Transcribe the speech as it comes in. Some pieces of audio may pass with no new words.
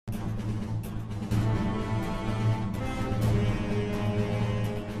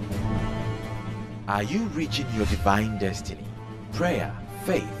Are you reaching your divine destiny? Prayer,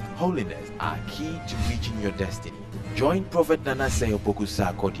 faith, holiness are key to reaching your destiny. Join Prophet Nana Seyopoku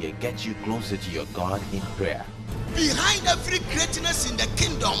Sarkodie, get you closer to your God in prayer. Behind every greatness in the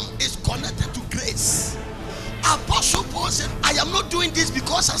kingdom is connected to grace. Apostle Paul said, I am not doing this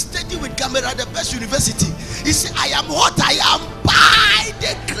because I studied with Gamera, the best university. He said, I am what I am by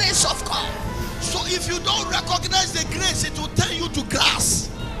the grace of God. So if you don't recognize the grace, it will turn you to grass.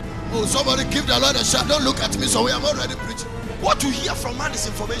 Oh, somebody give the Lord a shout. Don't look at me, so we have already preached. What you hear from man is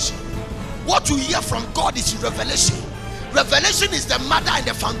information. What you hear from God is revelation. Revelation is the mother and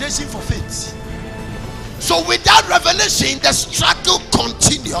the foundation for faith. So without revelation, the struggle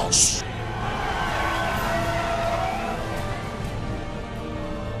continues.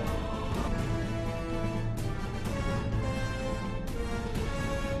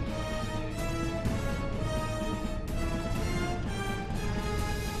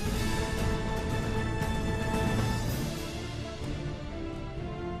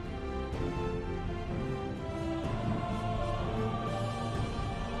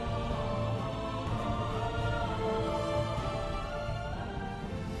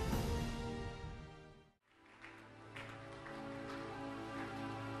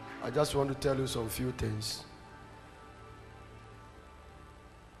 I just want to tell you some few things.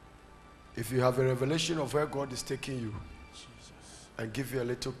 If you have a revelation of where God is taking you, and give you a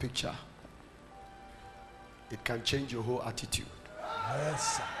little picture, it can change your whole attitude.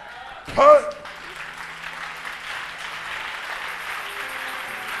 Yes, sir. Hey.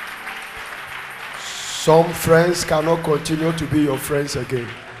 Some friends cannot continue to be your friends again.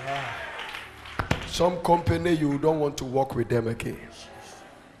 Some company you don't want to work with them again.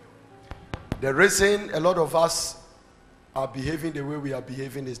 The reason a lot of us are behaving the way we are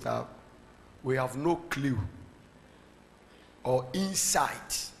behaving is that we have no clue or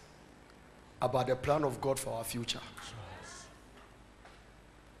insight about the plan of God for our future.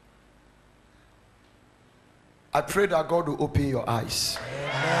 I pray that God will open your eyes.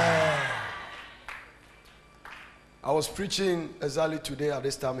 Amen. I was preaching exactly today at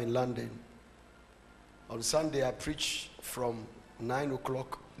this time in London. On Sunday, I preached from 9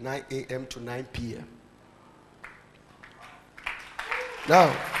 a.m. to 9 p.m.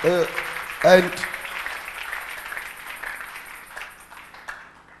 Now, and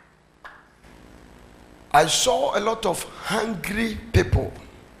I saw a lot of hungry people,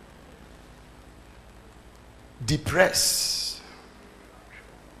 depressed.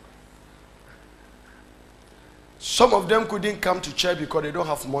 Some of them couldn't come to church because they don't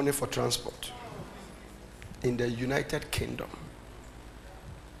have money for transport in the United Kingdom.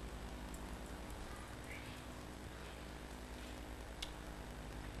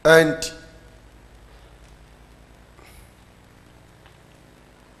 And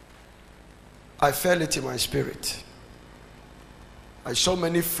I felt it in my spirit. I saw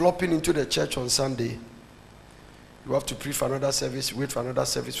many flopping into the church on Sunday. You have to pray for another service, wait for another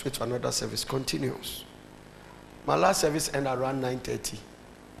service, wait for another service. Continues. My last service ended around 9:30.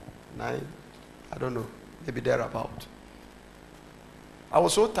 9, I don't know, maybe thereabout. I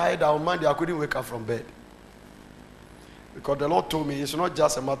was so tired that on Monday I couldn't wake up from bed. Because the Lord told me it's not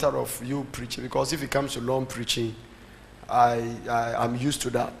just a matter of you preaching, because if it comes to long preaching, I'm used to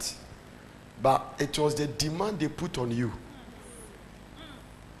that. But it was the demand they put on you.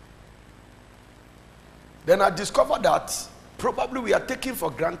 Then I discovered that probably we are taking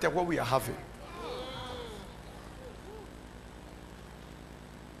for granted what we are having.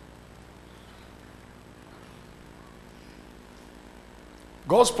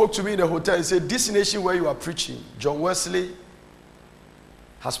 God spoke to me in the hotel. He said, this nation where you are preaching, John Wesley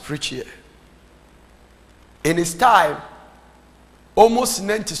has preached here. In his time, almost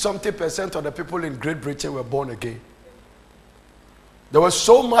 90-something% of the people in Great Britain were born again. There was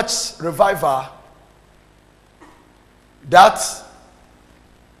so much revival that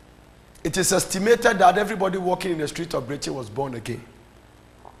it is estimated that everybody walking in the street of Britain was born again.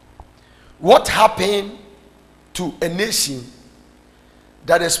 What happened to a nation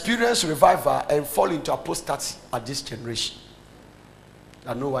that experience revival and fall into apostasy at this generation?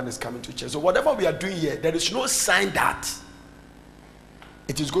 That no one is coming to church. So whatever we are doing here, there is no sign that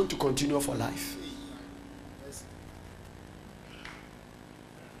it is going to continue for life.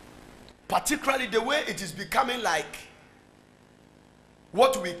 Particularly the way it is becoming like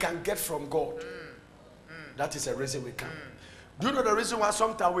what we can get from God. That is a reason we come. Do you know the reason why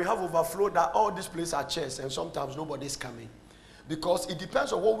sometimes we have overflow, that all these places are church and sometimes nobody is coming? Because it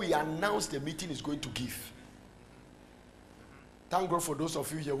depends on what we announce the meeting is going to give. Thank God for those of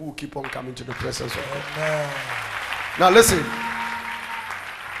you here who keep on coming to the presence of God. Now listen.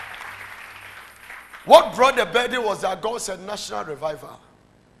 What brought the burden was that God said national revival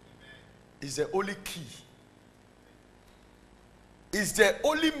is the only key. Is the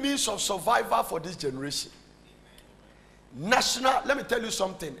only means of survival for this generation. National, let me tell you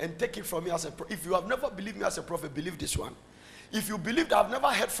something and take it from me as a prophet. If you have never believed me as a prophet, believe this one. If you believe that I've never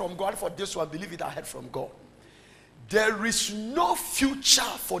heard from God for this one, believe it, I heard from God. There is no future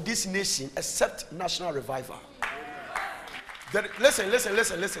for this nation except national revival.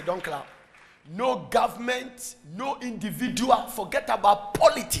 Listen, don't clap. No government, no individual, forget about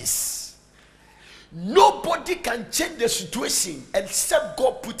politics. Nobody can change the situation except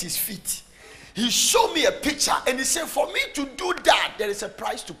God put his feet. He showed me a picture and he said, for me to do that, there is a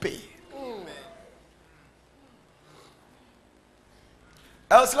price to pay.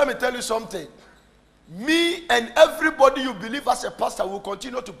 Else, let me tell you something. Me and everybody you believe as a pastor will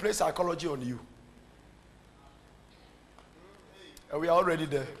continue to play psychology on you. And we are already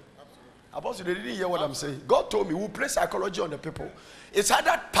there. Apostle, they didn't hear what I'm saying. God told me we'll play psychology on the people. It's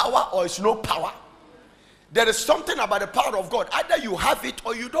either power or it's no power. There is something about the power of God. Either you have it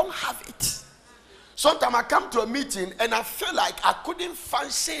or you don't have it. Sometimes I come to a meeting and I feel like I couldn't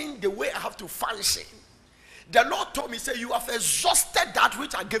function the way I have to function. The Lord told me, say, you have exhausted that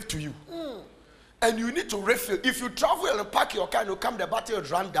which I gave to you. And you need to refill. If you travel and pack your car and you come, the battery will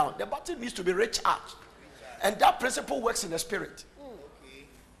run down. The battery needs to be recharged. And that principle works in the spirit.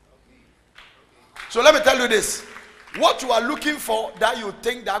 So let me tell you this. What you are looking for that you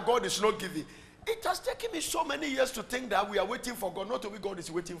think that God is not giving. It has taken me so many years to think that we are waiting for God. Not to be God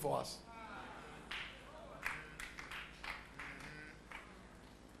is waiting for us.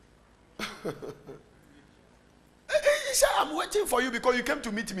 He said, I'm waiting for you because you came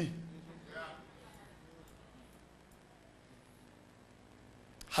to meet me.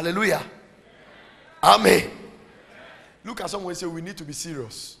 Hallelujah. Amen. Look at someone and say, we need to be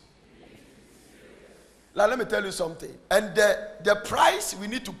serious. Now, let me tell you something. And the price we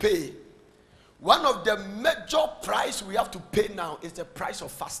need to pay, one of the major price we have to pay now is the price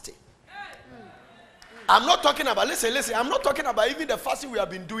of fasting. I'm not talking about, listen, I'm not talking about even the fasting we have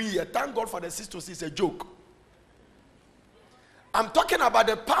been doing here. Thank God for the 6 to 6, a joke. I'm talking about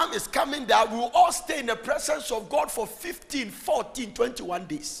the palm is coming that we will all stay in the presence of God for 15, 14, 21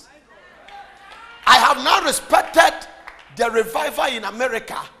 days. I have now respected the revival in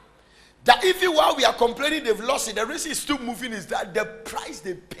America. That even while we are complaining they've lost it, the reason it's still moving is that the price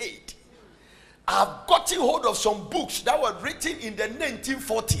they paid. I've gotten hold of some books that were written in the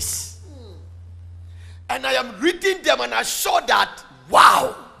 1940s. And I am reading them and I saw that,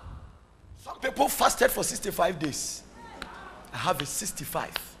 wow, some people fasted for 65 days. I have a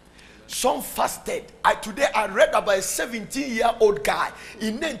 65. Some fasted. Today I read about a 17-year-old guy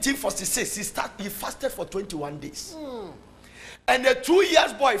in 1946. He fasted for 21 days. And a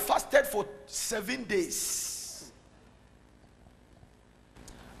 2-year boy fasted for 7 days.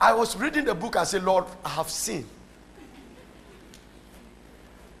 I was reading the book and said, Lord, I have seen.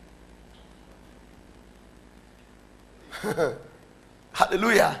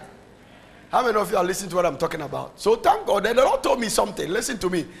 Hallelujah. How many of you are listening to what I'm talking about? So thank God. And the Lord told me something. Listen to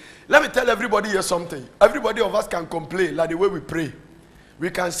me. Let me tell everybody here something. Everybody of us can complain like the way we pray.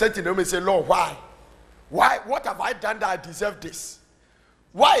 We can sit in the room and say, Lord, why? Why? What have I done that I deserve this?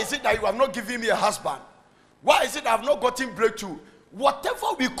 Why is it that you have not given me a husband? Why is it that I have not gotten breakthrough? Whatever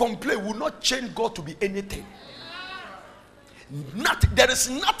we complain will not change God to be anything. There is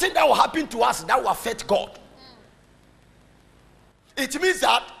nothing that will happen to us that will affect God. It means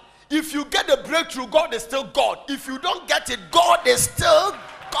that if you get the breakthrough, God is still God. If you don't get it, God is still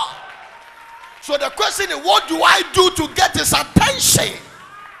God. So the question is, what do I do to get his attention?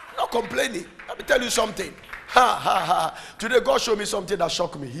 Not complaining. Let me tell you something. Today God showed me something that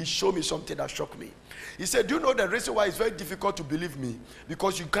shocked me. He showed me something that shocked me. He said, do you know the reason why it's very difficult to believe me?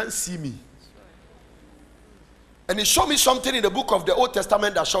 Because you can't see me. And he showed me something in the book of the Old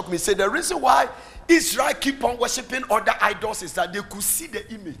Testament that shocked me. He said the reason why Israel keep on worshiping other idols is that they could see the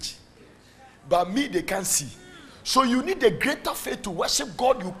image. But me, they can't see. So you need a greater faith to worship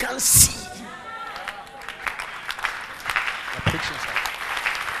God you can't see. You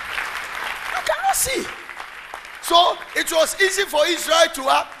cannot see. So it was easy for Israel to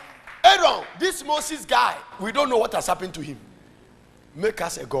have Aaron, this Moses guy. We don't know what has happened to him. Make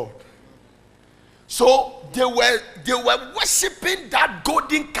us a God. So they were worshiping that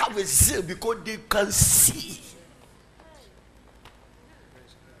golden calf with zeal because they can see.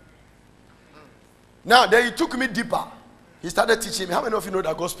 Now then he took me deeper. He started teaching me. How many of you know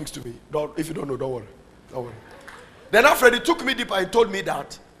that God speaks to me? If you don't know, don't worry. Don't worry. Then after he took me deeper and told me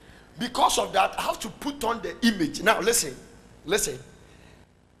that because of that I have to put on the image. Now listen.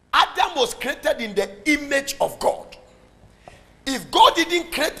 Adam was created in the image of God. If God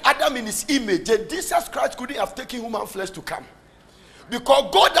didn't create Adam in his image, then Jesus Christ couldn't have taken human flesh to come.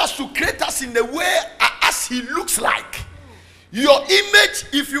 Because God has to create us in a way as he looks like. Your image,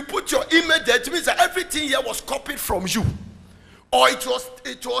 if you put your image there, it means that everything here was copied from you. Or it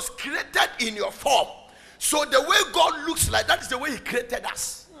was created in your form. So the way God looks like, that is the way he created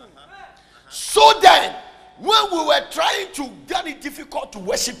us. So then, when we were trying to get it difficult to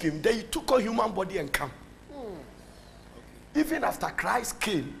worship him, then he took a human body and come. Even after Christ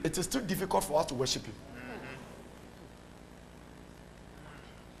came, it is still difficult for us to worship him.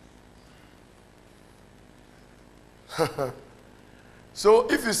 So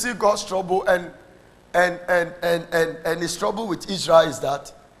if you see God's trouble and his trouble with Israel is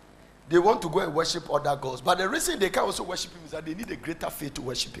that they want to go and worship other gods. But the reason they can also worship him is that they need a greater faith to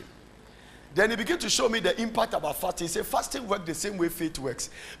worship him. Then he began to show me the impact about fasting. He said fasting works the same way faith works.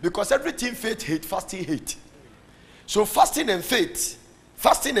 Because everything faith hate, fasting hate. So fasting and faith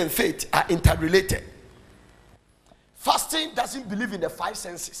are interrelated. Fasting doesn't believe in the five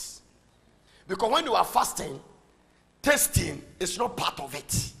senses. Because when you are fasting, tasting is not part of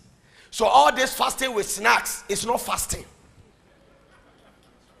it. So all this fasting with snacks is not fasting.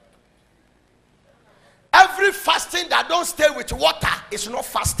 Every fasting that don't stay with water is not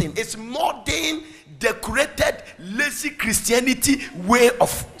fasting. It's modern, decorated, lazy Christianity way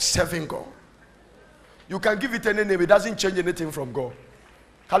of serving God. You can give it any name, it doesn't change anything from God.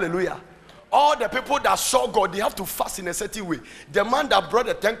 Hallelujah. All the people that saw God, they have to fast in a certain way. The man that brought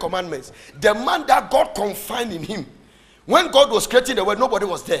the 10 commandments, the man that God confined in him. When God was creating the world, nobody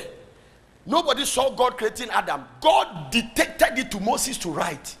was there. Nobody saw God creating Adam. God dictated it to Moses to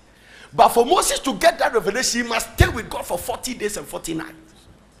write. But for Moses to get that revelation, he must stay with God for 40 days and 40 nights.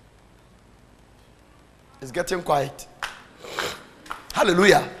 It's getting quiet.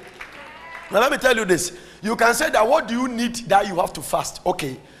 Hallelujah. Now let me tell you this. You can say that what do you need that you have to fast?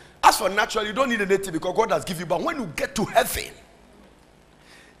 Okay. As for natural, you don't need anything because God has given you. But when you get to heaven,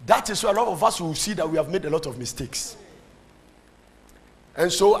 that is where a lot of us will see that we have made a lot of mistakes. And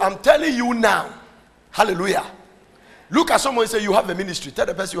so I'm telling you now, hallelujah. Look at someone and say, you have a ministry. Tell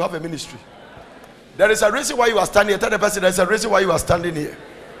the person you have a ministry. There is a reason why you are standing here. Tell the person there's a reason why you are standing here.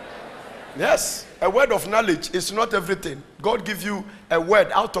 Yes. A word of knowledge is not everything. God gives you a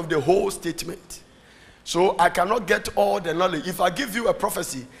word out of the whole statement. So I cannot get all the knowledge. If I give you a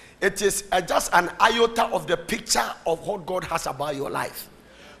prophecy, it is just an iota of the picture of what God has about your life.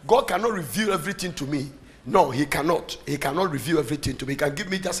 God cannot reveal everything to me. No, he cannot. He cannot reveal everything to me. He can give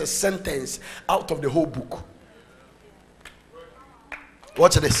me just a sentence out of the whole book.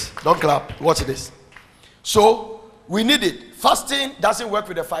 Watch this. Don't clap. Watch this. So, we need it. Fasting doesn't work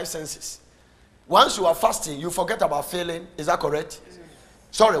with the five senses. Once you are fasting, you forget about failing. Is that correct?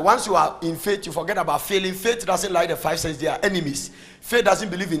 Sorry, once you are in faith, you forget about failing. Faith doesn't like the five senses. They are enemies. Faith doesn't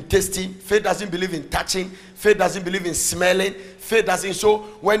believe in tasting. Faith doesn't believe in touching. Faith doesn't believe in smelling. Faith doesn't. So,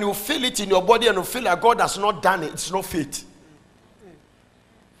 when you feel it in your body and you feel like God has not done it, it's not faith.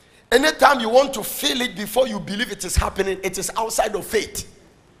 Anytime you want to feel it before you believe it is happening, it is outside of faith.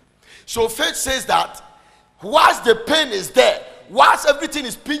 So faith says that whilst the pain is there, whilst everything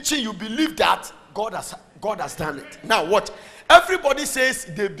is pinching, you believe that God has done it. Now what? Everybody says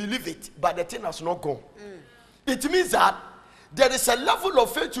they believe it, but the thing has not gone. It means that there is a level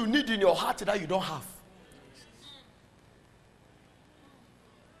of faith you need in your heart that you don't have.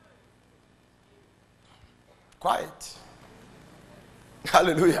 Quiet.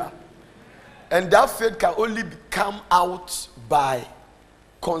 Hallelujah. And that faith can only come out by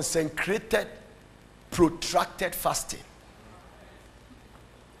consecrated, protracted fasting.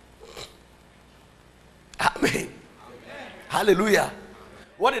 Amen. Hallelujah.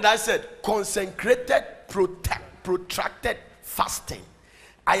 What did I say? Consecrated, protracted fasting.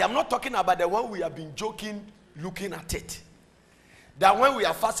 I am not talking about the one we have been joking, looking at it. That when we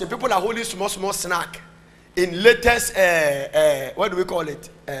are fasting, people are holding small snack in latest, what do we call it?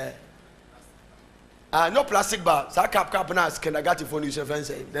 No plastic bar. So cap now is kindergarten phone. You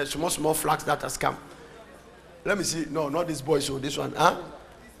say, there's small flags that has come. Let me see. No, not this boy. So this one, huh?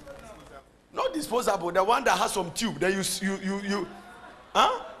 Not disposable. The one that has some tube. Then you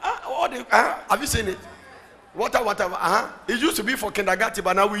have you seen it? Water. It used to be for kindergarten,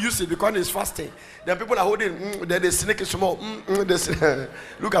 but now we use it because it's fasting. Then people are holding. Then they sneak it small.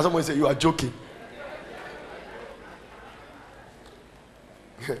 Look at someone and say, you are joking.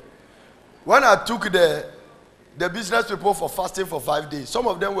 When I took the the business people for fasting for 5 days. Some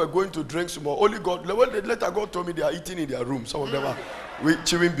of them were going to drink some more. Only God, later God told me they are eating in their room. Some of them are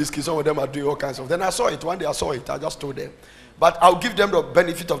chewing biscuits. Some of them are doing all kinds of. Then I saw it. One day I saw it. I just told them. But I'll give them the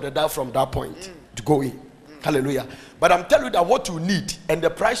benefit of the doubt from that point to go in. Hallelujah. But I'm telling you that what you need and the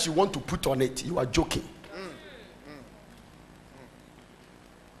price you want to put on it, you are joking.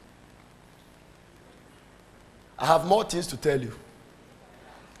 I have more things to tell you.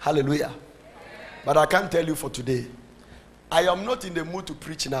 Hallelujah. But I can't tell you for today. I am not in the mood to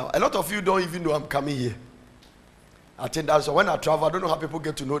preach now. A lot of you don't even know I'm coming here. I think that's when I travel. I don't know how people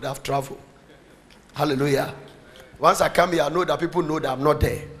get to know that I've traveled. Hallelujah. Once I come here, I know that people know that I'm not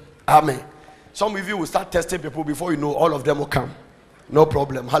there. Amen. Some of you will start testing people before you know all of them will come. No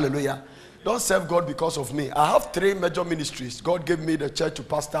problem. Hallelujah. Don't serve God because of me. I have 3 major ministries. God gave me the church to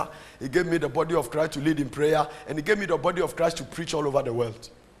pastor. He gave me the body of Christ to lead in prayer. And he gave me the body of Christ to preach all over the world.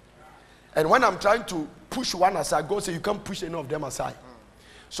 And when I'm trying to push one aside, God says you can't push any of them aside.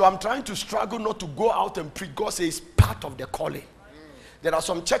 So I'm trying to struggle not to go out and preach. God says it's part of the calling. There are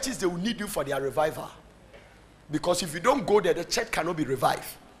some churches, they will need you for their revival. Because if you don't go there, the church cannot be revived.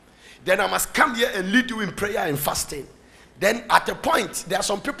 Then I must come here and lead you in prayer and fasting. Then at a point, there are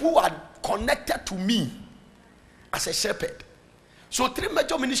some people who are connected to me as a shepherd. So 3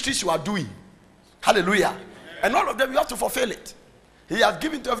 major ministries you are doing. Hallelujah. And all of them, you have to fulfill it. He has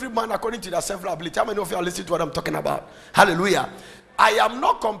given to every man according to their several ability. How many of you are listening to what I'm talking about? Hallelujah. I am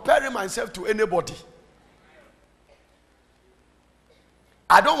not comparing myself to anybody.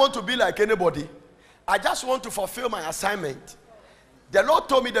 I don't want to be like anybody. I just want to fulfill my assignment. The Lord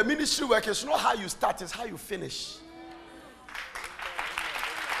told me the ministry work is not how you start, it's how you finish.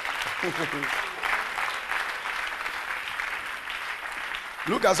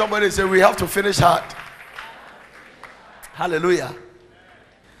 Look at somebody and say, we have to finish hard. Hallelujah.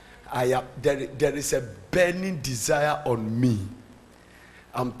 There is a burning desire on me.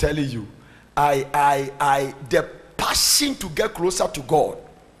 I'm telling you. The passion to get closer to God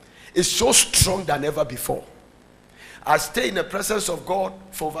is so strong than ever before. I stay in the presence of God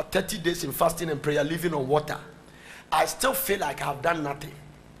for over 30 days in fasting and prayer, living on water. I still feel like I have done nothing.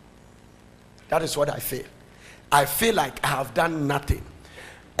 That is what I feel. I feel like I have done nothing.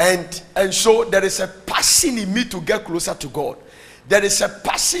 And so there is a passion in me to get closer to God. There is a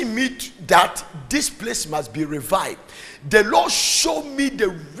passion in me that this place must be revived. The Lord showed me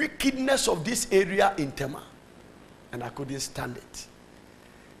the wickedness of this area in Tema. And I couldn't stand it.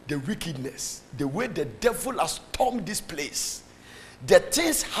 The wickedness, the way the devil has stormed this place, the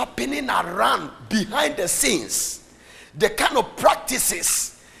things happening around behind the scenes, the kind of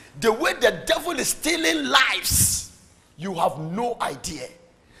practices, the way the devil is stealing lives, you have no idea.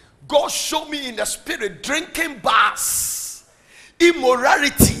 God showed me in the spirit drinking bars,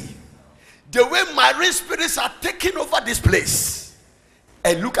 immorality, the way marine spirits are taking over this place.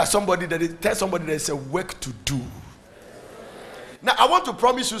 And look at somebody tell somebody there's a work to do. Now I want to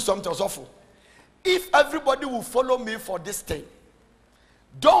promise you something awful. If everybody will follow me for this thing,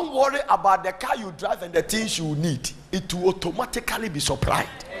 don't worry about the car you drive and the things you need. It will automatically be supplied.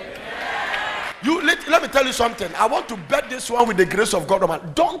 Let me tell you something. I want to bet this one with the grace of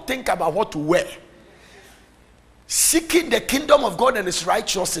God. Don't think about what to wear. Seeking the kingdom of God and His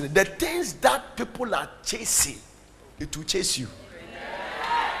righteousness, the things that people are chasing, it will chase you.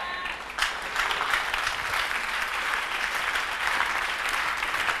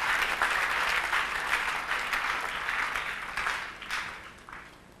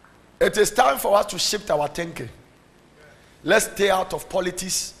 It is time for us to shift our thinking. Let's stay out of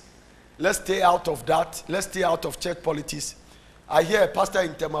politics. Let's stay out of that. Let's stay out of church politics. I hear a pastor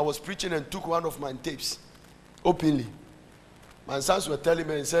in Tema was preaching and took one of my tapes openly. My sons were telling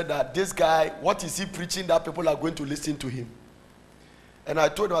me and said that this guy, what is he preaching that people are going to listen to him? And I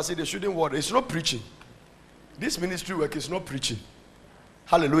told them, I said, they shouldn't worry. It's not preaching. This ministry work is not preaching.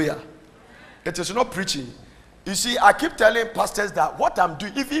 Hallelujah. It is not preaching. You see, I keep telling pastors that what I'm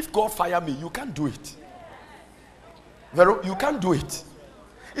doing, if God fire me, you can't do it. You can't do it.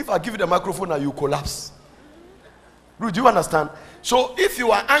 If I give you the microphone now, you collapse. Do you understand? So if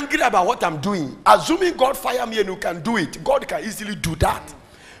you are angry about what I'm doing, assuming God fire me and you can do it, God can easily do that.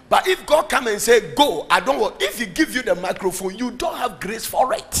 But if God come and say, go, I don't want, if He give you the microphone, you don't have grace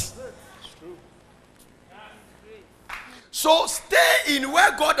for it. So stay in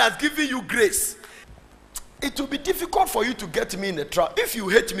where God has given you grace. It will be difficult for you to get me in a trap. If you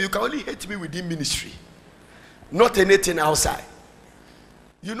hate me, you can only hate me within ministry, not anything outside.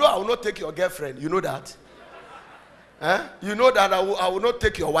 You know I will not take your girlfriend. You know that? You know that I will not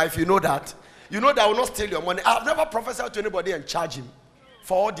take your wife. You know that? You know that I will not steal your money. I have never prophesied to anybody and charge him.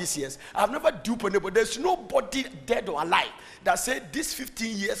 for all these years. I've never duped anybody. There's nobody dead or alive that said this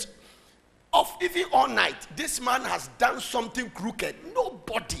 15 years of even all night, this man has done something crooked.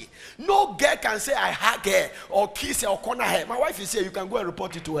 Nobody. No girl can say I hug her or kiss her or corner her. My wife is here, you can go and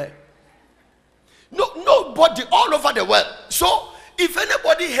report it to her. No, nobody all over the world. So if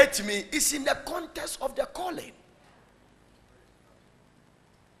anybody hates me, it's in the context of the calling.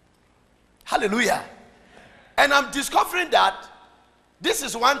 Hallelujah. And I'm discovering that this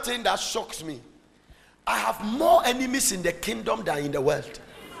is one thing that shocks me. I have more enemies in the kingdom than in the world.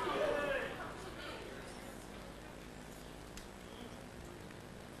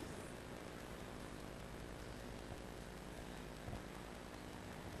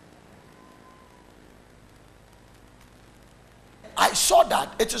 I saw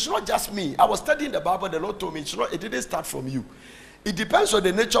that it is not just me. I was studying the Bible. The Lord told me it didn't start from you. It depends on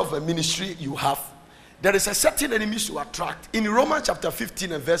the nature of the ministry you have. There is a certain enemies to attract. In Romans chapter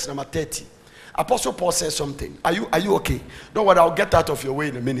 15 and verse number 30, Apostle Paul says something. Are you okay? Don't worry, I'll get out of your way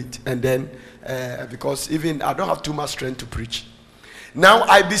in a minute. And then, because even I don't have too much strength to preach. Now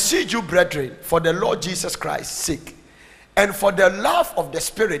I beseech you, brethren, for the Lord Jesus Christ's sake, and for the love of the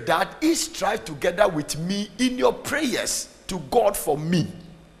Spirit, that each strive together with me in your prayers to God for me.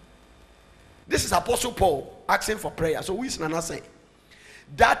 This is Apostle Paul asking for prayer. So who is Nana saying?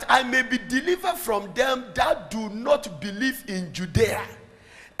 That I may be delivered from them that do not believe in Judea,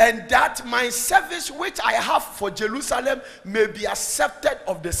 and that my service which I have for Jerusalem may be accepted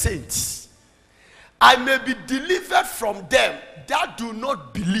of the saints. I may be delivered from them that do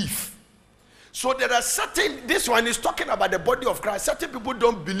not believe. So there are certain, this one is talking about the body of Christ. Certain people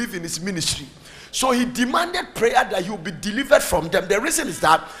don't believe in his ministry. So he demanded prayer that he will be delivered from them. The reason is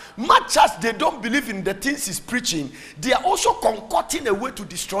that much as they don't believe in the things he's preaching, they are also concocting a way to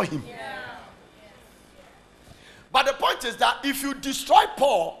destroy him. But the point is that if you destroy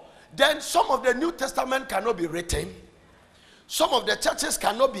Paul, then some of the New Testament cannot be written. Some of the churches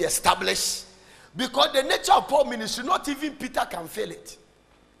cannot be established. Because the nature of Paul's ministry, not even Peter can fail it.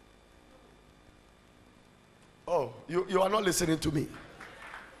 Oh, you are not listening to me.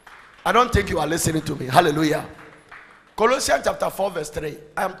 I don't think you are listening to me. Hallelujah. Colossians chapter 4 verse 3.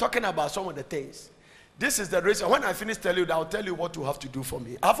 I am talking about some of the things. This is the reason. When I finish telling you that, I'll tell you what you have to do for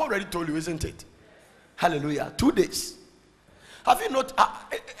me. I've already told you, isn't it? Hallelujah. 2 days. Have you not?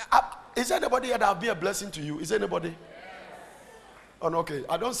 Is there anybody here that will be a blessing to you? Is there anybody? Oh, no, okay.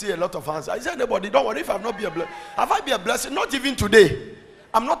 I don't see a lot of hands. Is there anybody? Don't worry if I've not been a blessing. Have I been a blessing? Not even today.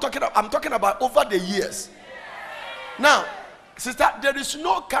 I'm talking about over the years. Now, sister, there is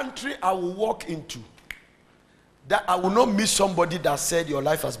no country I will walk into that I will not meet somebody that said your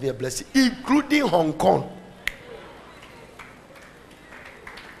life has been a blessing, including Hong Kong.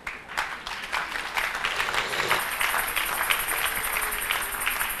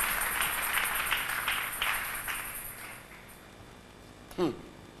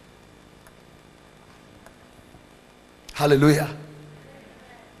 Hallelujah.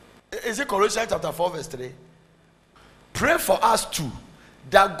 Is it Colossians chapter 4 verse 3? Pray for us too,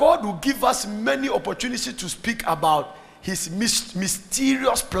 that God will give us many opportunities to speak about his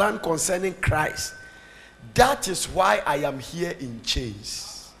mysterious plan concerning Christ. That is why I am here in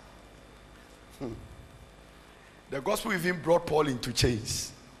chains. The gospel even brought Paul into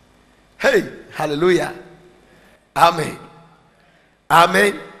chains. Hey, hallelujah. Amen.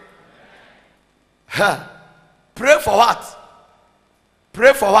 Amen. Huh. Pray for what?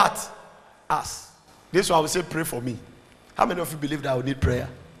 Pray for what? Us. This one I will say, pray for me. How many of you believe that I will need prayer?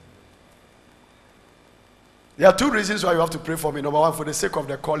 There are 2 reasons why you have to pray for me. Number 1, for the sake of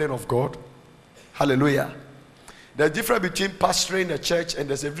the calling of God. Hallelujah. There's a difference between pastoring a church, and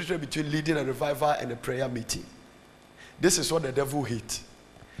there's a difference between leading a revival and a prayer meeting. This is what the devil hates.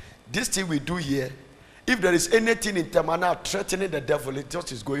 This thing we do here, if there is anything in Temana threatening the devil, it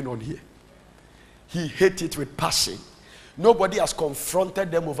just is going on here. He hates it with passion. Nobody has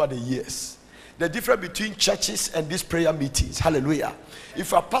confronted them over the years. The difference between churches and these prayer meetings, hallelujah.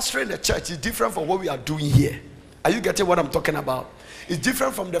 If you are pastoring a church, it's different from what we are doing here. Are you getting what I'm talking about? It's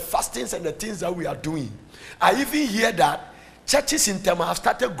different from the fastings and the things that we are doing. I even hear that churches in Tema have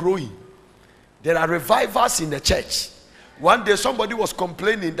started growing. There are revivals in the church. One day somebody was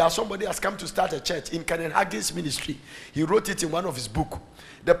complaining that somebody has come to start a church in Kenneth Hagin's ministry. He wrote it in one of his books.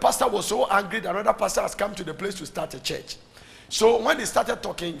 The pastor was so angry that another pastor has come to the place to start a church. So when he started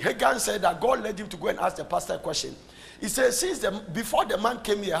talking, Hagan said that God led him to go and ask the pastor a question. He said, before the man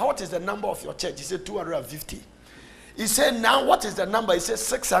came here, what is the number of your church? He said 250. He said, now what is the number? He said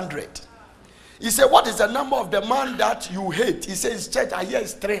 600. He said, what is the number of the man that you hate? He said, his church I hear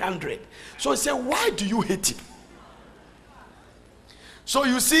is 300. So he said, why do you hate him? So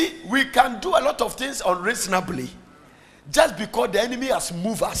you see, we can do a lot of things unreasonably just because the enemy has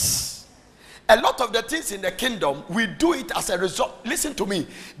moved us. A lot of the things in the kingdom, we do it as a result. Listen to me.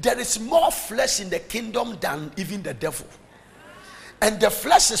 There is more flesh in the kingdom than even the devil. And the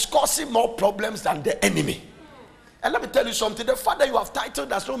flesh is causing more problems than the enemy. And let me tell you something. The fact that you have title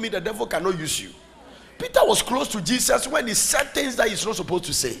does not mean the devil cannot use you. Peter was close to Jesus when he said things that he's not supposed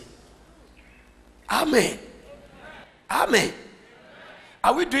to say. Amen. Amen.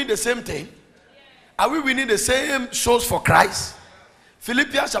 Are we doing the same thing? Are we winning the same souls for Christ?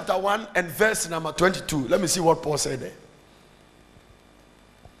 Philippians chapter 1 and verse number 22. Let me see what Paul said there.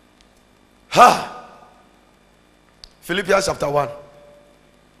 Philippians chapter 1.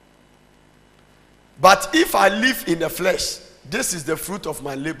 But if I live in the flesh, this is the fruit of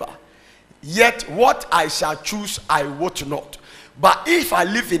my labor. Yet what I shall choose, I wot not. But if I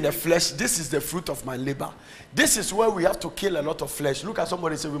live in the flesh, this is the fruit of my labor. This is where we have to kill a lot of flesh. Look at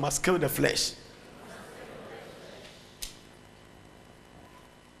somebody and say, we must kill the flesh.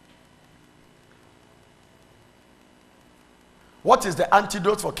 What is the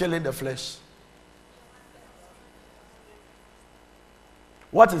antidote for killing the flesh?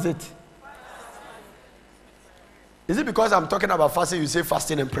 What is it? Is it because I'm talking about fasting, you say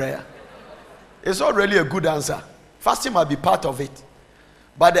fasting and prayer? It's not really a good answer. Fasting might be part of it.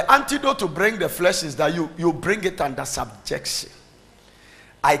 But the antidote to bring the flesh is that you bring it under subjection.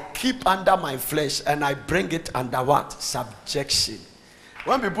 I keep under my flesh and I bring it under what? Subjection.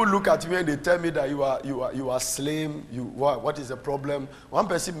 When people look at me and they tell me that you are slim, what is the problem? One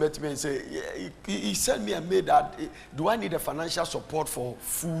person met me and said, yeah, he sent me a mail that, do I need a financial support for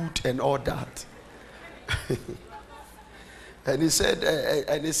food and all that? And he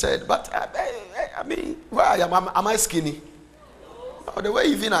said, but I mean, why am I skinny? No, the way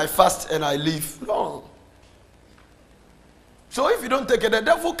even I fast and I live, no. So if you don't take it, the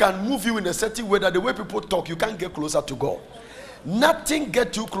devil can move you in a certain way that the way people talk, you can't get closer to God. Nothing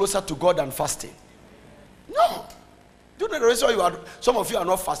gets you closer to God than fasting. No. Do you know the reason why some of you are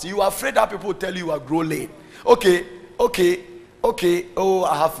not fasting? You are afraid that people tell you are growing. Okay. Oh,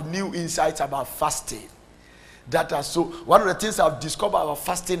 I have new insights about fasting. That are so. One of the things I've discovered about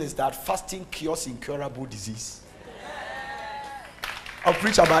fasting is that fasting cures incurable disease. I'll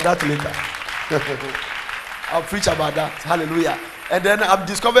preach about that later. I'll preach about that. Hallelujah. And then I've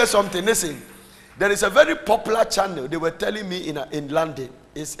discovered something. Listen, there is a very popular channel. They were telling me in London.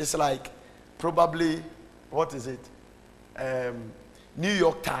 It's like probably, what is it? New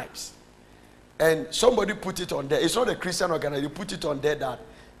York Times. And somebody put it on there. It's not a Christian organization. They put it on there that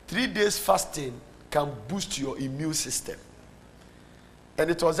 3 days fasting can boost your immune system. And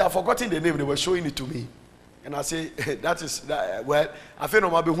it was, I've forgotten the name. They were showing it to me. And I say, well, I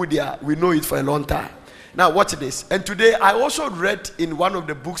feel we know it for a long time. Now watch this. And today I also read in one of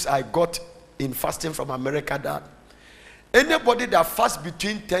the books I got in fasting from America that anybody that fasts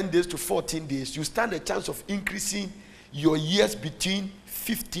between 10 days to 14 days, you stand a chance of increasing your years between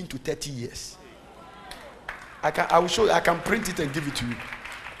 15 to 30 years. I will show you. I can print it and give it to you.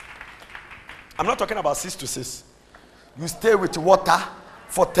 I'm not talking about 6 to 6. You stay with water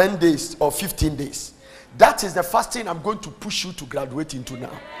for 10 days or 15 days. That is the fasting I'm going to push you to graduate into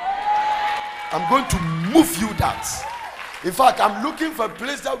now. I'm going to move you that. In fact, I'm looking for a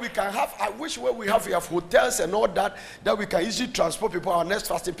place that we can have. I wish where we have hotels and all that we can easily transport people. Our next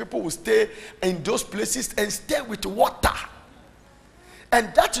fasting, people will stay in those places and stay with water.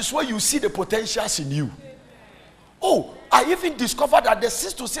 And that is where you see the potentials in you. Oh, I even discovered that the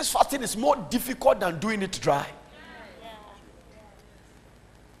 6 to 6 fasting is more difficult than doing it dry.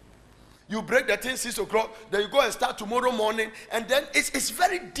 You break the thing 6 o'clock, then you go and start tomorrow morning, and then it's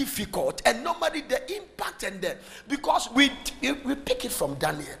very difficult. And normally the impact and the, because we pick it from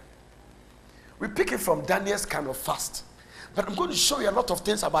Daniel. We pick it from Daniel's kind of fast. But I'm going to show you a lot of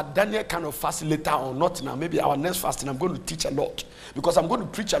things about Daniel kind of fast later on, not now. Maybe our next fasting, I'm going to teach a lot. Because I'm going to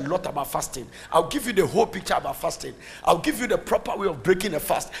preach a lot about fasting. I'll give you the whole picture about fasting. I'll give you the proper way of breaking a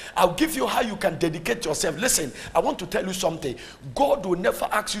fast. I'll give you how you can dedicate yourself. Listen, I want to tell you something. God will never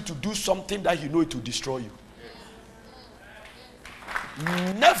ask you to do something that you know it will destroy you.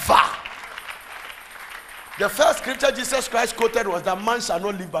 Never. The first scripture Jesus Christ quoted was that man shall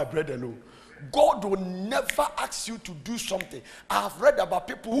not live by bread alone. God will never ask you to do something. I have read about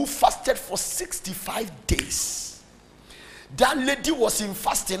people who fasted for 65 days. That lady was in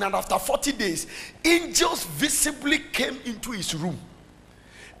fasting, and after 40 days, angels visibly came into his room.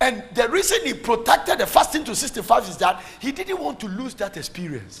 And the reason he protected the fasting to 65 is that he didn't want to lose that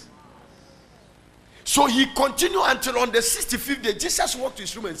experience. So he continued until on the 65th day, Jesus walked to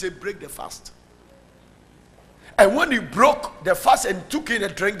his room and said, break the fast. And when he broke the fast and took in a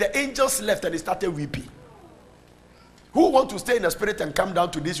drink, the angels left and he started weeping. Who want to stay in the spirit and come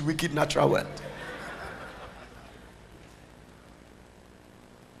down to this wicked natural world?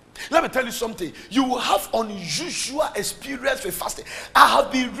 Let me tell you something. You will have unusual experience with fasting. I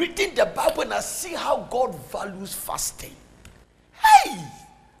have been reading the Bible and I see how God values fasting. Hey!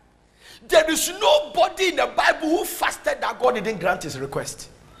 There is nobody in the Bible who fasted that God didn't grant his request.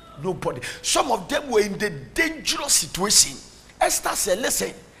 Nobody. Some of them were in the dangerous situation. Esther said,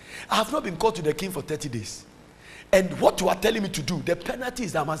 listen, I have not been called to the king for 30 days. And what you are telling me to do, the penalty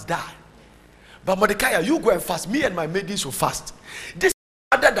is that I must die. But Mordecai, you go and fast. Me and my maidens will fast. This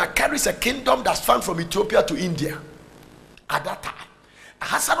mother that carries a kingdom that's found from Ethiopia to India. At that time,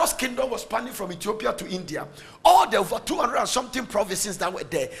 Ahasuerus' kingdom was spanning from Ethiopia to India. All the over 200 and something provinces that were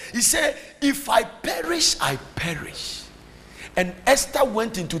there. He said, if I perish, I perish. And Esther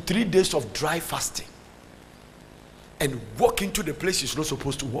went into 3 days of dry fasting and walked into the place she's not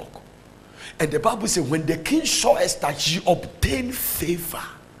supposed to walk. And the Bible says, when the king saw Esther, she obtained favor.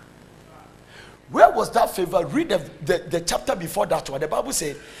 Where was that favor? Read the chapter before that one. The Bible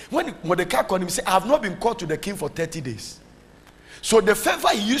says, when Mordecai called him, he said, I have not been called to the king for 30 days. So the favor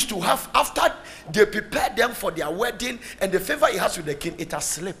he used to have after they prepared them for their wedding, and the favor he has with the king, it has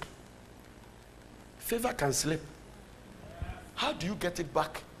slipped. Favor can slip. How do you get it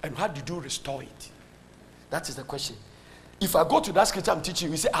back? And how do you restore it? That is the question. If I go to that scripture I'm teaching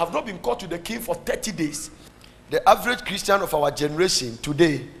you, he said, I have not been called to the king for 30 days. The average Christian of our generation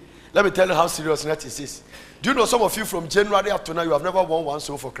today, let me tell you how serious that is. Do you know some of you from January up to now, you have never won one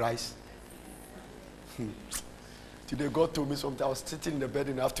soul for Christ? Today God told me something. I was sitting in the bed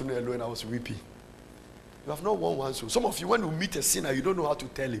in the afternoon alone and I was weeping. You have not won one soul. Some of you, when you meet a sinner, you don't know how to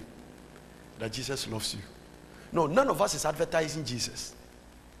tell him that Jesus loves you. No, none of us is advertising Jesus.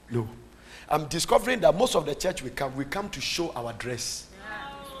 No. I'm discovering that most of the church we come to show our dress.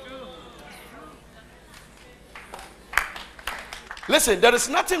 Listen, there is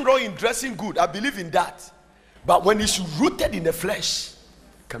nothing wrong in dressing good. I believe in that. But when it's rooted in the flesh,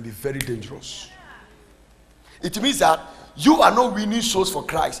 it can be very dangerous. It means that you are not winning souls for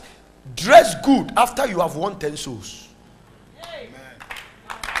Christ. Dress good after you have won 10 souls. Amen.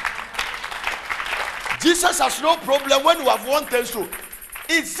 Jesus has no problem when you have won 10 souls.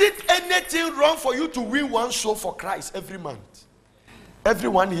 Is it anything wrong for you to win one soul for Christ every month?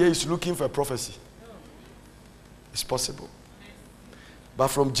 Everyone here is looking for a prophecy. It's possible. But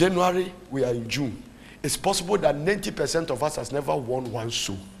from January, we are in June. It's possible that 90% of us has never won one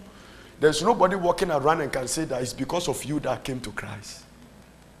soul. There's nobody walking around and can say that it's because of you that came to Christ.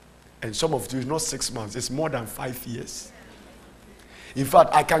 And some of you, it's not 6 months, it's more than 5 years. In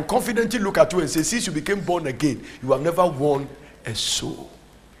fact, I can confidently look at you and say, since you became born again, you have never won a soul.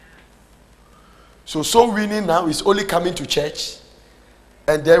 So soul winning now is only coming to church.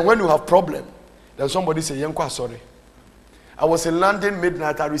 And then when you have problem, then somebody say, Yankwa, sorry. I was in London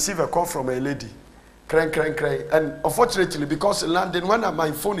midnight, I received a call from a lady. Crank. And unfortunately, because in London, when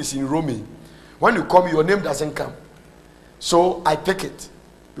my phone is in roaming, when you call me, your name doesn't come. So I pick it.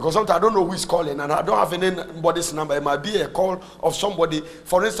 Because sometimes I don't know who is calling and I don't have anybody's number. It might be a call of somebody.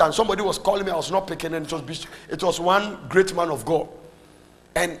 For instance, somebody was calling me, I was not picking, and it was one great man of God.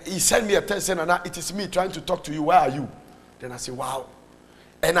 And he sent me a text saying, it is me trying to talk to you. Where are you? Then I said, wow.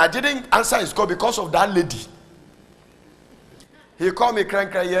 And I didn't answer his call because of that lady. He called me,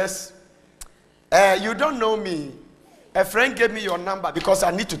 crank, yes. You don't know me. A friend gave me your number because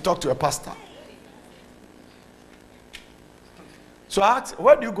I need to talk to a pastor. So I asked,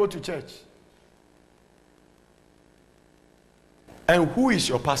 where do you go to church? And who is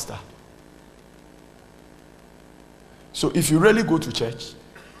your pastor? So if you really go to church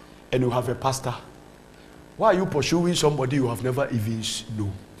and you have a pastor, why are you pursuing somebody you have never even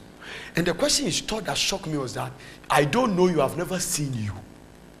known? And the question is thought that shocked me was that I don't know you, have never seen you.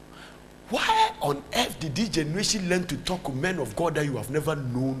 Why on earth did this generation learn to talk to men of God that you have never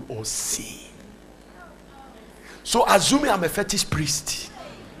known or seen? So assuming I'm a fetish priest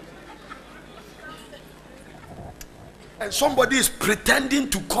and somebody is pretending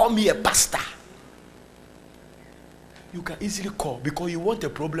to call me a pastor, you can easily call because you want a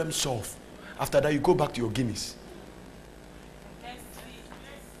problem solved. After that, you go back to your Guinness.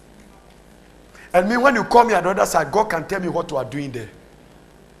 And me, when you call me at the other side, God can tell me what you are doing there.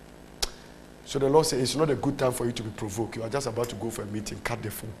 So the Lord says it's not a good time for you to be provoked. You are just about to go for a meeting. Cut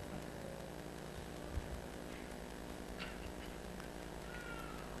the phone.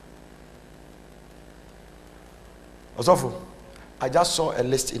 Awful. I just saw a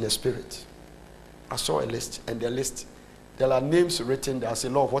list in the spirit. I saw a list, and the list, there are names written there. I say,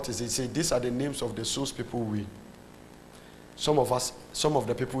 Lord, what is it? Say, these are the names of the souls people win. Some of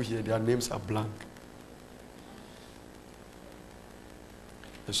the people here, their names are blank.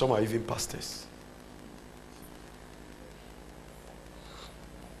 And some are even pastors.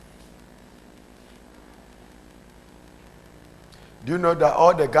 Do you know that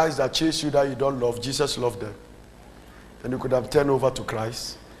all the guys that chase you that you don't love, Jesus loved them? And you could have turned over to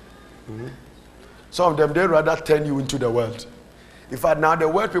Christ. Mm-hmm. Some of them, they rather turn you into the world. In fact, now the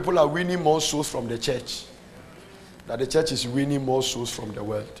world people are winning more souls from the church. That the church is winning more souls from the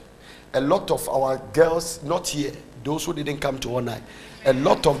world. A lot of our girls, not here, those who didn't come to one night, a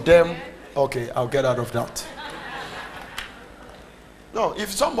lot of them, okay, I'll get out of that. No, if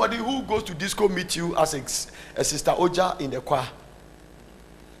somebody who goes to disco meet you as a Sister Oja in the choir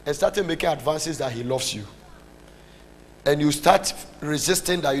and started making advances that he loves you, and you start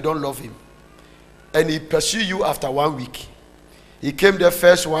resisting that you don't love him, and he pursue you after 1 week. He came the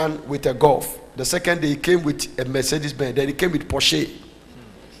first one with a Golf. The second day he came with a Mercedes-Benz. Then he came with Porsche.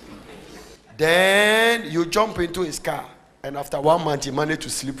 Then you jump into his car, and after 1 month he managed to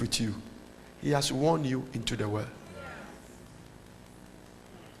sleep with you. He has won you into the world.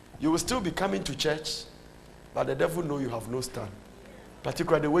 You will still be coming to church, but the devil knows you have no stand.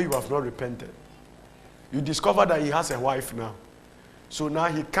 Particularly the way you have not repented. You discover that he has a wife now. So now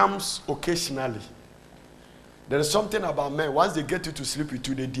he comes occasionally. There is something about men. Once they get you to sleep with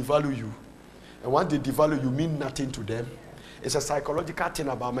you, they devalue you. And once they devalue you, mean nothing to them. It's a psychological thing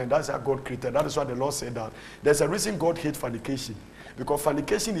about men. That's how God created. That is why the Lord said that. There's a reason God hates fornication. Because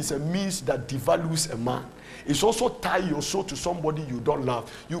fornication is a means that devalues a man. It's also tie your soul to somebody you don't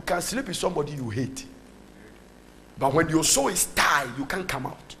love. You can sleep with somebody you hate. But when your soul is tied, you can't come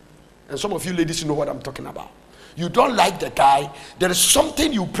out. And some of you ladies know what I'm talking about. You don't like the guy. There is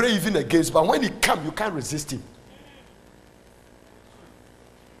something you pray even against. But when he comes, you can't resist him.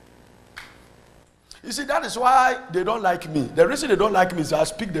 You see, that is why they don't like me. The reason they don't like me is I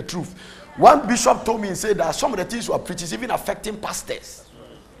speak the truth. One bishop told me and said that some of the things you are preaching is even affecting pastors.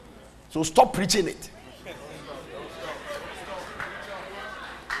 So stop preaching it.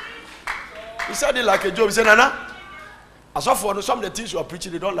 He said it like a joke. He said, Nana, as of for some of the things you are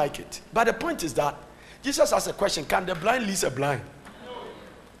preaching, they don't like it. But the point is that Jesus asked a question: can the blind lead a blind?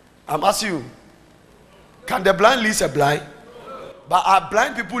 I'm asking you, can the blind lead a blind? But are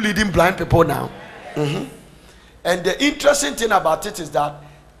blind people leading blind people now? Mm-hmm. And the interesting thing about it is that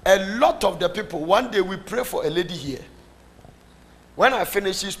a lot of the people, one day we pray for a lady here. When I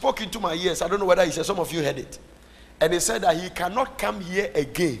finished, she spoke into my ears. I don't know whether he said, some of you heard it. And he said that he cannot come here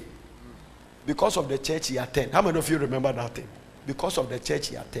again because of the church he attended. How many of you remember that thing? Because of the church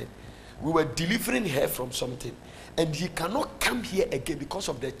he attended. We were delivering her from something. And he cannot come here again because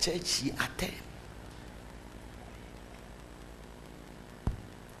of the church he attended.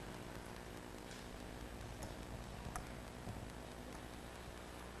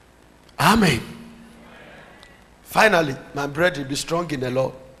 Amen. Finally, my brethren, be strong in the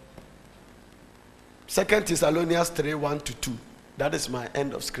Lord. 2 Thessalonians 3, 1-2. That is my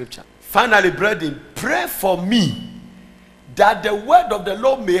end of scripture. Finally, brethren, pray for me that the word of the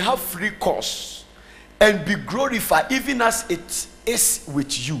Lord may have free course and be glorified, even as it is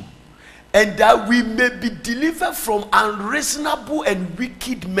with you, and that we may be delivered from unreasonable and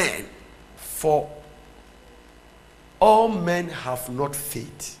wicked men. For all men have not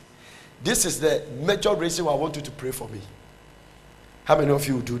faith. This is the major reason why I want you to pray for me. How many of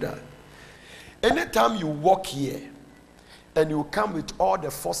you will do that? Anytime you walk here and you come with all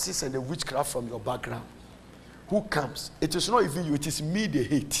the forces and the witchcraft from your background, who comes? It is not even you, it is me they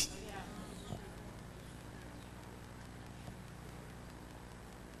hate.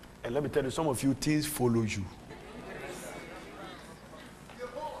 And let me tell you, some of you, things follow you.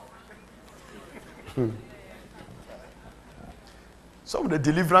 Some of the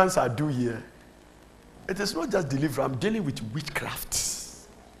deliverance I do here, it is not just deliverance, I'm dealing with witchcraft.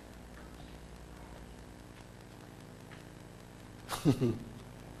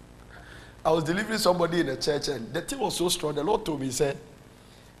 I was delivering somebody in a church and the thing was so strong. The Lord told me, he said,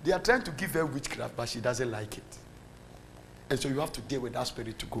 they are trying to give her witchcraft, but she doesn't like it. And so you have to deal with that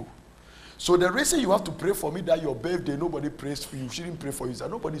spirit to go. So the reason you have to pray for me that your birthday, nobody prays for you, shouldn't pray for you, is that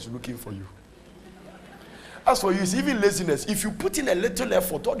nobody is looking for you. As for you, it's even laziness. If you put in a little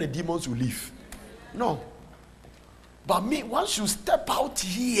effort, all the demons will leave. No. But me, once you step out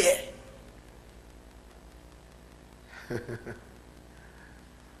here,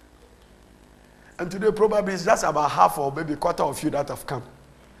 and today probably it's just about half or maybe quarter of you that have come.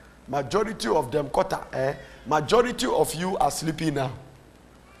 Majority of them, majority of you are sleeping now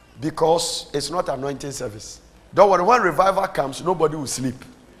because it's not anointing service. Don't worry, when revival comes, nobody will sleep.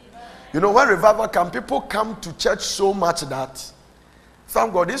 You know, when revival comes, people come to church so much that,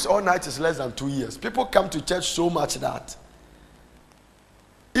 thank God, this all night is less than 2 years. People come to church so much that,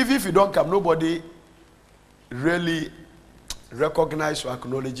 even if you don't come, nobody really recognizes or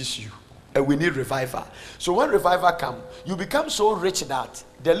acknowledges you. And we need revival. So when revival comes, you become so rich that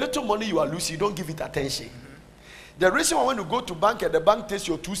the little money you are losing, you don't give it attention. The reason why when you go to bank and the bank takes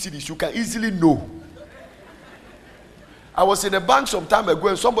your 2 cedis, you can easily know. I was in a bank some time ago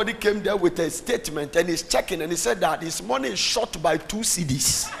and somebody came there with a statement and he's checking and he said that his money is short by 2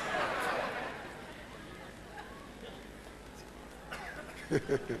 cedis.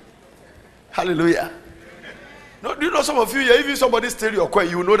 Hallelujah. No, do you know some of you here, even somebody steal your coin,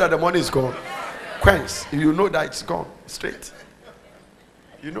 you know that the money is gone. Coins, you know that it's gone straight.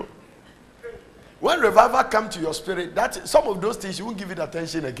 You know. When revival comes to your spirit, that some of those things you won't give it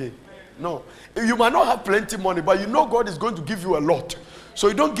attention again. No. You might not have plenty money, but you know God is going to give you a lot. So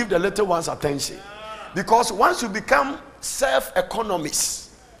you don't give the little ones attention. Because once you become self-economist,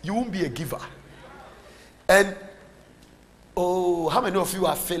 you won't be a giver. And, oh, how many of you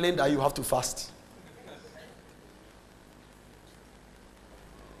are feeling that you have to fast?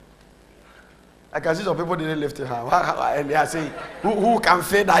 I can see some people didn't lift their hand. And they are saying, who can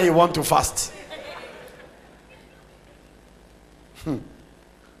feel that he want to fast?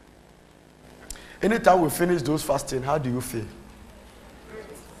 Anytime we finish those fasting, how do you feel?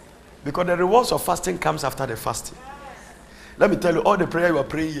 Because the rewards of fasting comes after the fasting. Let me tell you, all the prayer you are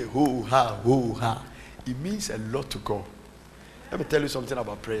praying here, it means a lot to God. Let me tell you something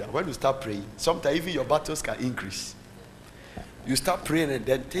about prayer. When you start praying, sometimes even your battles can increase. You start praying and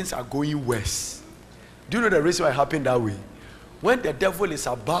then things are going worse. Do you know the reason why it happened that way? When the devil is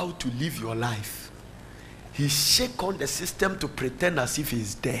about to live your life, he shakes on the system to pretend as if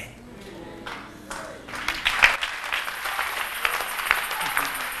he's there.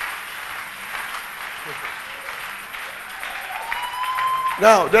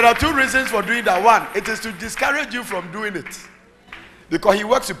 Now, there are 2 reasons for doing that. One, it is to discourage you from doing it. Because he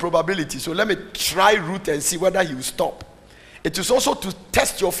works with probability. So let me try root and see whether he will stop. It is also to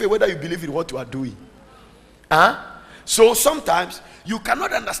test your faith, whether you believe in what you are doing. So sometimes you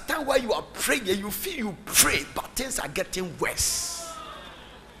cannot understand why you are praying and you feel you pray, but things are getting worse.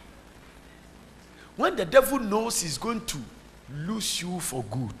 When the devil knows he's going to lose you for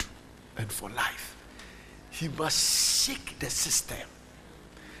good and for life, he must shake the system.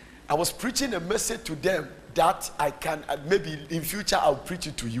 I was preaching a message to them that I can, maybe in future I'll preach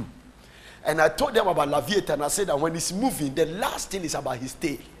it to you. And I told them about Laviate, and I said that when he's moving, the last thing is about his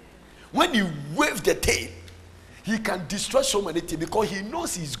tail. When he waves the tail, he can destroy so many things because he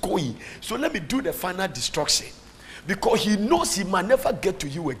knows he's going. So let me do the final destruction. Because he knows he might never get to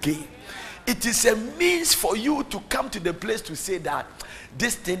you again. It is a means for you to come to the place to say that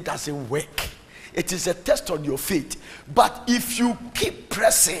this thing doesn't work. It is a test on your faith. But if you keep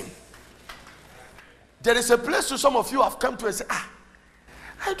pressing, there is a place to some of you have come to and say,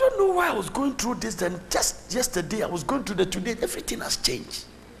 I don't know why I was going through this. Then just yesterday I was going through today. Everything has changed.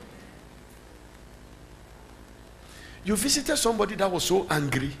 You visited somebody that was so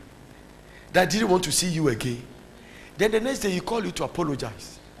angry that didn't want to see you again. Then the next day he called you to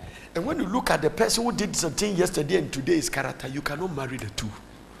apologize. And when you look at the person who did something yesterday and today's character, you cannot marry the two.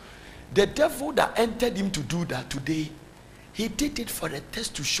 The devil that entered him to do that today, he did it for a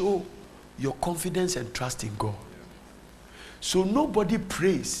test to show your confidence and trust in God. So nobody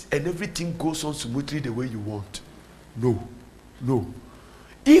prays and everything goes on smoothly the way you want. No.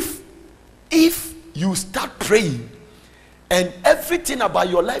 If you start praying and everything about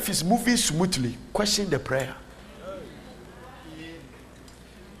your life is moving smoothly, question the prayer.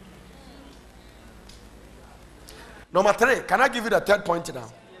 Number 3, can I give you the 3rd point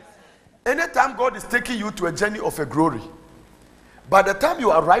now? Anytime God is taking you to a journey of a glory, by the time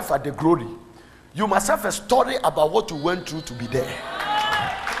you arrive at the glory, you must have a story about what you went through to be there.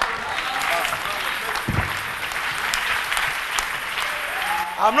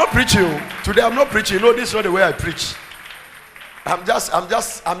 I'm not preaching today. I'm not preaching. No, this is not the way I preach. I'm just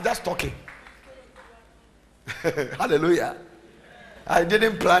talking. Hallelujah. I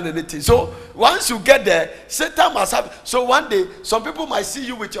didn't plan anything. So once you get there, Satan must have. So one day, some people might see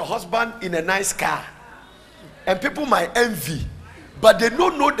you with your husband in a nice car, and people might envy, but they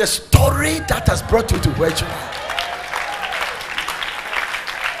don't know the story that has brought you to where you are.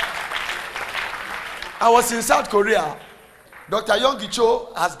 I was in South Korea. Dr. Yonggi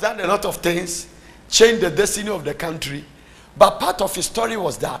Cho has done a lot of things, changed the destiny of the country. But part of his story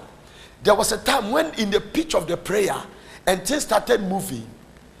was that there was a time when in the pitch of the prayer and things started moving,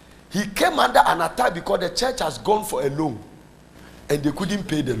 he came under an attack because the church has gone for a loan and they couldn't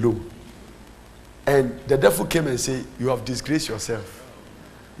pay the loan. And the devil came and said, you have disgraced yourself.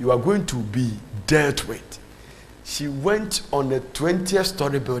 You are going to be dealt with. She went on the 20th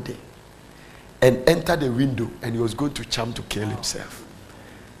story building and entered the window, and he was going to jump to kill himself.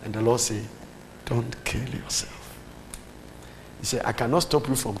 And the Lord said, don't kill yourself. He said, I cannot stop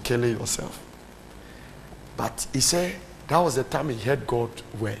you from killing yourself. But he said, that was the time he heard God's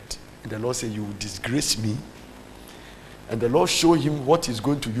word. And the Lord said, you will disgrace me. And the Lord showed him what he's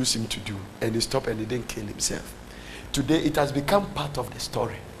going to use him to do. And he stopped and he didn't kill himself. Today, it has become part of the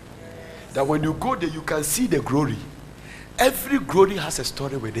story. That when you go there, you can see the glory. Every glory has a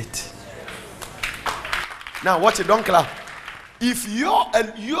story with it. Now, watch it, don't clap. If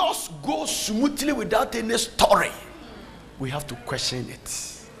yours goes smoothly without any story, we have to question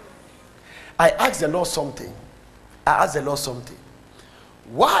it. I asked the Lord something.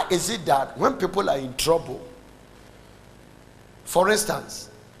 Why is it that when people are in trouble, for instance,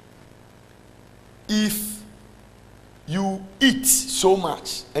 if you eat so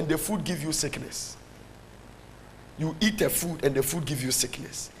much and the food gives you sickness, you eat the food and the food gives you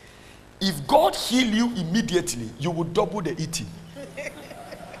sickness, if God heal you immediately, you will double the eating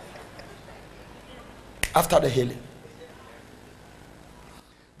after the healing.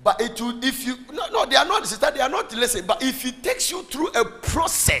 But it will, if you no, they are not, sister, they are not listening. But if it takes you through a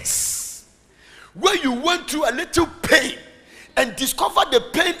process where you went through a little pain and discover the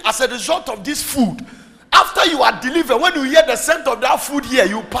pain as a result of this food, after you are delivered, when you hear the scent of that food here,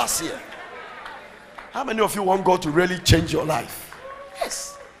 you pass here. How many of you want God to really change your life?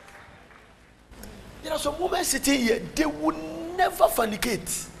 Yes. There are some women sitting here, they will never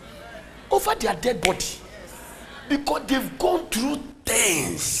fornicate over their dead body because they've gone through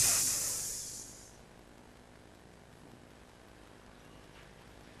things.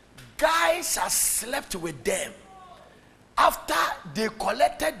 Guys have slept with them after they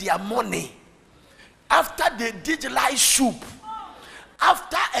collected their money, after they did light soup,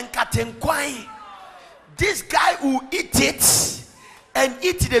 after enkatenkwai. This guy will eat it and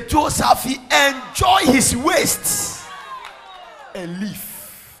eat the two safi, enjoy his waste and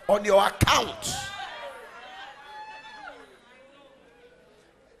leave on your account.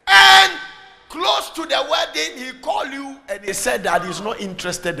 And close to the wedding, he called you and he said that he's not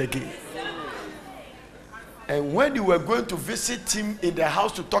interested again. And when you were going to visit him in the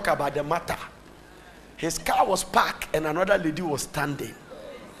house to talk about the matter, his car was parked and another lady was standing.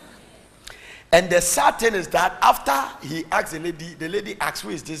 And the sad thing is that after he asked the lady asked, who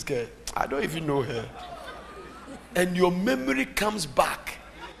is this girl? I don't even know her. And your memory comes back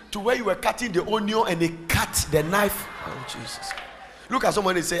to where you were cutting the onion and he cut the knife. Oh, Jesus. Look at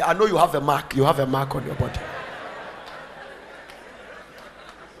someone and say, I know you have a mark. You have a mark on your body.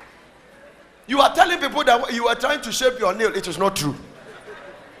 You are telling people that you are trying to shape your nail. It is not true.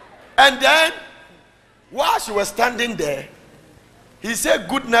 And then, while she was standing there, he said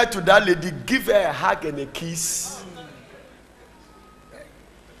good night to that lady, give her a hug and a kiss.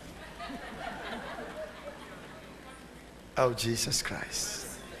 Oh, Jesus Christ.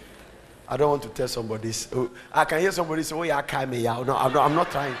 I don't want to tell somebody. Oh, I can hear somebody say, oh yeah, I me out. No, I'm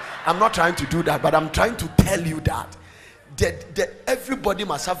not trying to do that, but I'm trying to tell you that everybody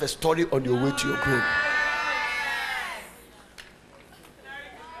must have a story on your way to your grave.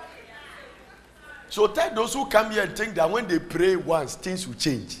 So tell those who come here and think that when they pray once, things will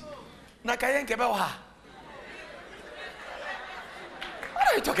change. What are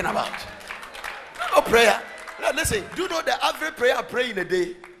you talking about? No prayer. Now listen, do you know the average prayer I pray in a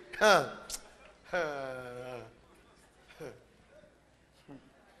day?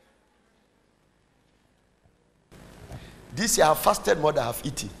 This year I have fasted more than I have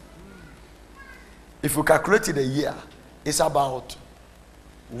eaten. If we calculate it a year, it's about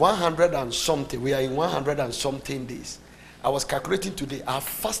 100 and something. We are in 100 and something days. I was calculating today, I have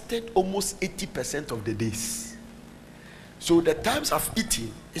fasted almost 80% of the days. So the times I've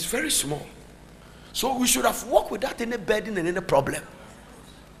eaten is very small. So we should have walked without any burden and any problem.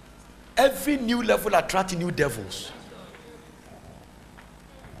 Every new level attracts new devils.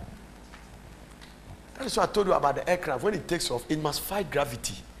 That is why I told you about the aircraft. When it takes off, it must fight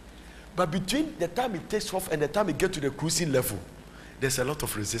gravity. But between the time it takes off and the time it gets to the cruising level, there's a lot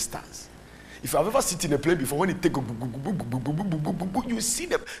of resistance. If I've ever sit in a plane before, when it takes, you see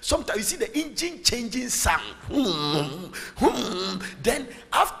the sometimes you see the engine changing sound. Then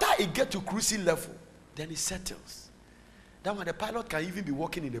after it gets to cruising level, then it settles. Then when the pilot can even be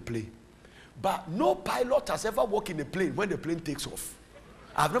walking in the plane. But no pilot has ever walked in a plane when the plane takes off.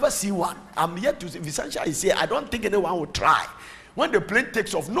 I've never seen one. I'm yet to see. Essentially, I say I don't think anyone will try. When the plane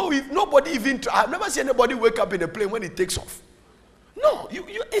takes off, nobody even. I've never seen anybody wake up in a plane when it takes off. No,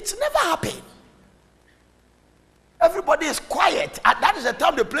 it's never happened. everybody is quiet. And that is the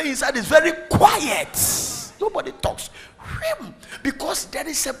time the place inside is very quiet. Nobody talks. Because there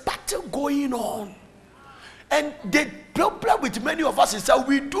is a battle going on. And the problem with many of us is that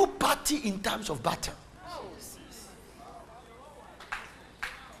we do party in times of battle.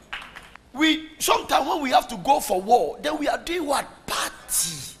 Sometimes when we have to go for war, then we are doing what?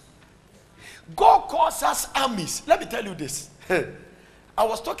 Party. God calls us armies. Let me tell you this. I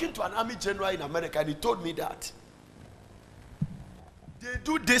was talking to an army general in America, and he told me that they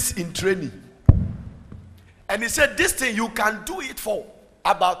do this in training. And he said, this thing, you can do it for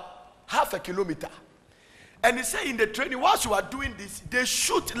about half a kilometer. And he said, in the training, whilst you are doing this, they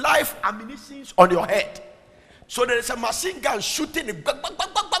shoot live ammunition on your head. So there is a machine gun shooting it, bang, bang, bang,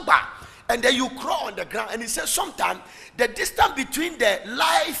 bang, bang, bang. And then you crawl on the ground. And he said, sometimes the distance between the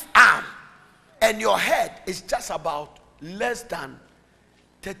live arm and your head is just about less than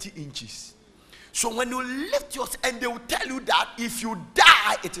 30 inches. So when you lift yourself, and they will tell you that if you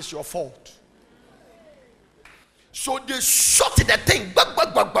die, it is your fault. So they shot the thing, bang,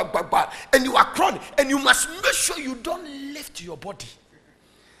 bang, bang, bang, bang, bang, and you are crawling, and you must make sure you don't lift your body.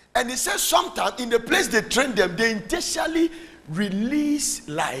 And he says sometimes in the place they train them, they intentionally release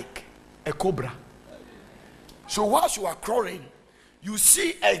like a cobra. So whilst you are crawling, you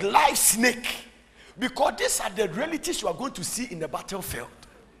see a live snake, because these are the realities you are going to see in the battlefield.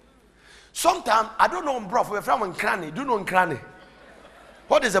 Sometimes, I don't know, bro, we're from Nkrani. Do you know Nkrani?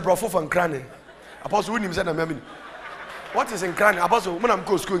 What is a bro from Nkrani? Apostle William said, what is Nkrani? Apostle, when I'm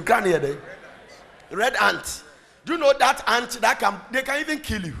going to school, Nkrani here, red ant. Do you know that ant that they can even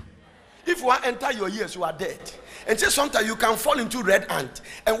kill you? If you enter your ears, you are dead. And so sometimes you can fall into red ant.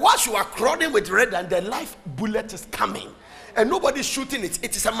 And whilst you are crawling with red ant, the live bullet is coming. And nobody's shooting it.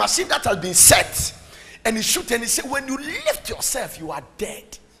 It is a machine that has been set. And he shoots, and he said, when you lift yourself, you are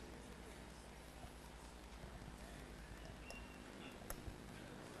dead.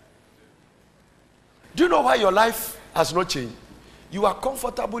 Do you know why your life has not changed? You are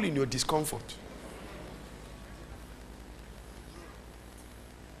comfortable in your discomfort.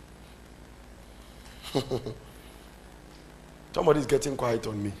 Somebody's getting quiet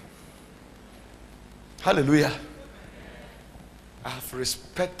on me. Hallelujah. I have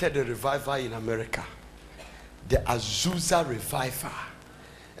respected the revival in America, the Azusa revival.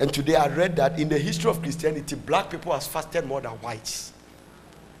 And today I read that in the history of Christianity, black people has fasted more than whites.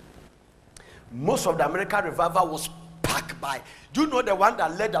 Most of the American revival was packed by. Do you know the one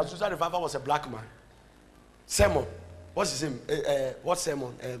that led the Azusa revival was a black man? Simon. What's his name? What's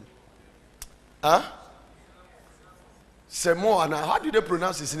Simon? Simon. How do they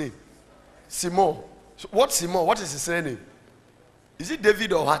pronounce his name? Simon. So what's Simon? What is his name? Is it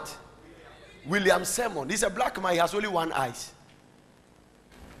David or what? William Simon. He's a black man. He has only one eye.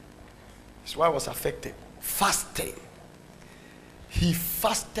 His wife was affected. Fasting. He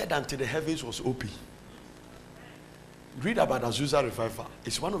fasted until the heavens was open. Read about Azusa revival.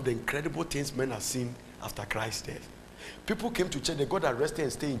 It's one of the incredible things men have seen after Christ's death. People came to church, they got arrested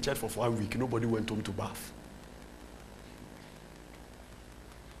and stayed in church for 1 week. Nobody went home to bath.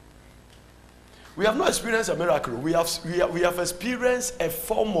 We have not experienced a miracle. We have experienced a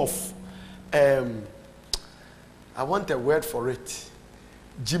form of I want a word for it.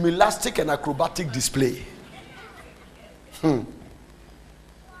 Gymnastic and acrobatic display.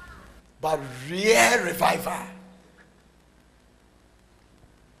 But real revival.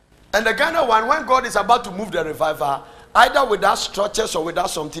 And the Ghana one, when God is about to move the revival, either without structures or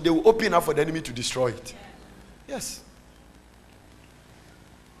without something, they will open up for the enemy to destroy it. Yes.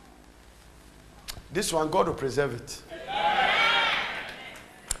 This one, God will preserve it.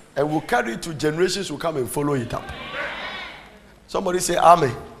 And will carry it to generations who come and follow it up. Somebody say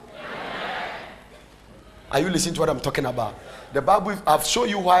amen. Are you listening to what I'm talking about? The Bible, I've shown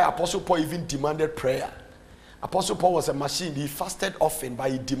you why Apostle Paul even demanded prayer. Apostle Paul was a machine. He fasted often,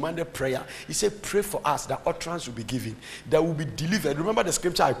 but he demanded prayer. He said, pray for us that utterance will be given, that will be delivered. Remember the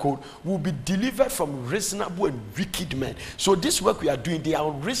scripture I quote, will be delivered from reasonable and wicked men. So this work we are doing, they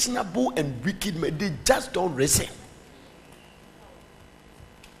are reasonable and wicked men. They just don't reason.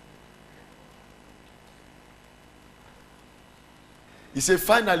 He said,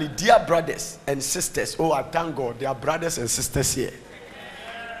 finally, dear brothers and sisters. Oh, I thank God, there are brothers and sisters here.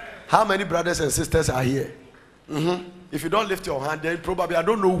 How many brothers and sisters are here? If you don't lift your hand, then probably I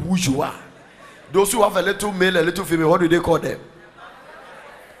don't know who you are. Those who have a little male, a little female, what do they call them?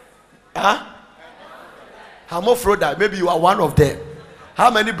 Hermaphrodite. Maybe you are one of them.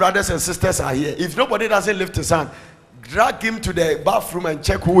 How many brothers and sisters are here? If nobody doesn't lift his hand, drag him to the bathroom and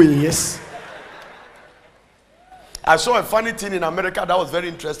check who he is. I saw a funny thing in America that was very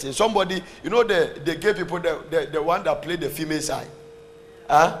interesting. Somebody, you know, the gay people, the one that played the female side.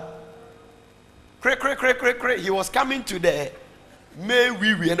 He was coming to the male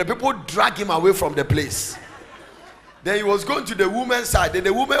wee and the people drag him away from the place. Then he was going to the woman's side. Then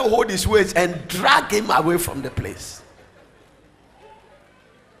the woman hold his waist and drag him away from the place.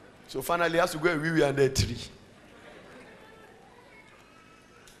 So finally he has to go and wee under a tree.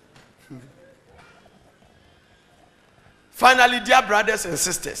 Finally, dear brothers and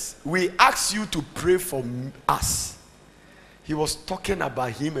sisters, we ask you to pray for us. He was talking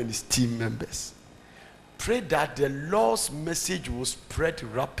about him and his team members. Pray that the Lord's message will spread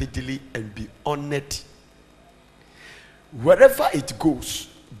rapidly and be honored wherever it goes,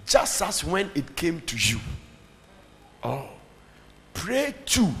 just as when it came to you. Oh, pray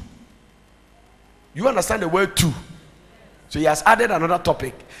too. You understand the word too? So he has added another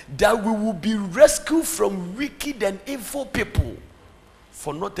topic, that we will be rescued from wicked and evil people,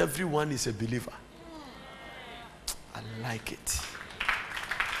 for not everyone is a believer. I like it.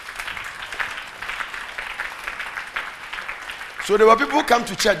 So there were people who come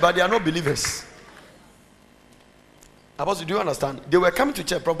to church, but they are not believers. Apostle, do you understand? They were coming to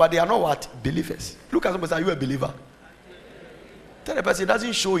church, but they are not what? Believers. Look at somebody, are you a believer? Tell the person it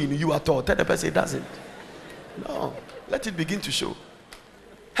doesn't show in you at all. Tell the person it doesn't. No. Let it begin to show.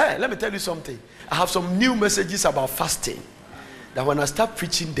 Hey, let me tell you something. I have some new messages about fasting that when I start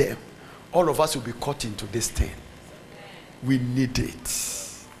preaching them, all of us will be caught into this thing. We need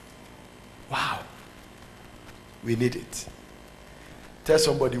it. Wow. We need it. Tell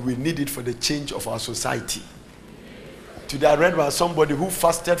somebody we need it for the change of our society. Today I read about somebody who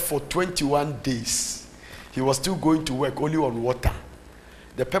fasted for 21 days. He was still going to work only on water.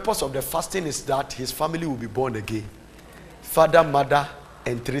 The purpose of the fasting is that his family will be born again. Father, mother,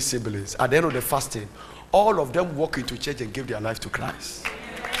 and 3 siblings. At the end of the fasting, all of them walk into church and give their life to Christ.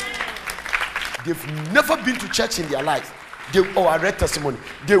 They've never been to church in their life. I read testimony.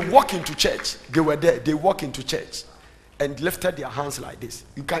 They walk into church. They were there. They walk into church and lifted their hands like this.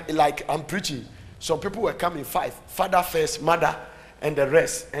 You can, like I'm preaching. Some people were coming 5. Father first, mother, and the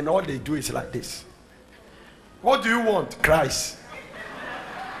rest. And all they do is like this. What do you want? Christ.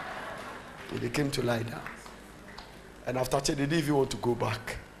 They came to lie down. And after church, they didn't even want to go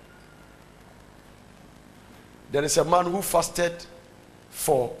back. There is a man who fasted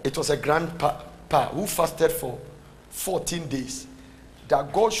for, it was a grandpa who fasted for 14 days.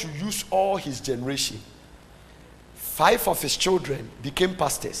 That God should use all his generation. 5 of his children became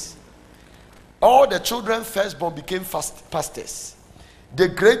pastors. All the children firstborn became pastors. The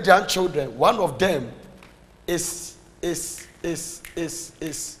great grandchildren, one of them is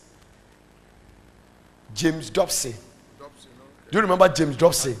James Dobson. Do you remember James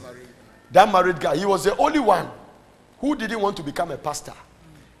Dobson? That married guy. He was the only one who didn't want to become a pastor.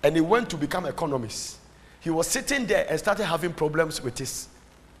 And he went to become an economist. He was sitting there and started having problems with his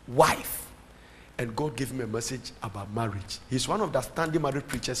wife. And God gave him a message about marriage. He's one of the standing married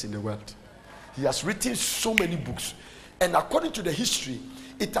preachers in the world. He has written so many books. And according to the history,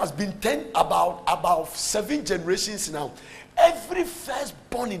 it has been about 7 generations now. Every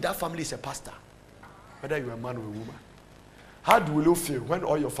firstborn in that family is a pastor. Whether you're a man or a woman. How do you feel when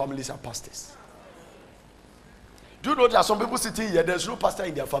all your families are pastors? Do you know there are some people sitting here, there's no pastor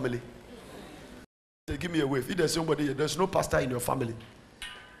in their family? They give me a wave. If there's somebody here, there's no pastor in your family.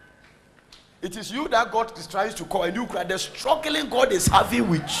 It is you that God is trying to call, and you cry. The struggling God is having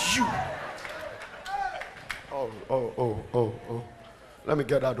with you. Oh. Let me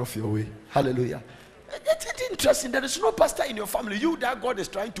get out of your way. Hallelujah. It's interesting. There is no pastor in your family. You that God is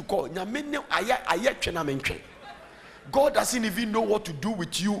trying to call. God doesn't even know what to do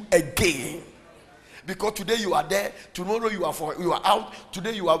with you again. Because today you are there, tomorrow you are out,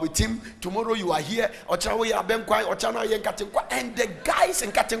 today you are with him, tomorrow you are here, and the guys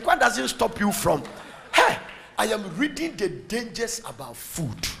in Katinkwa doesn't stop you from, hey, I am reading the dangers about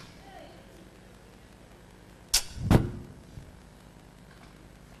food.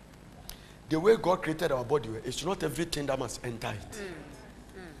 The way God created our body, it's not everything that must enter it.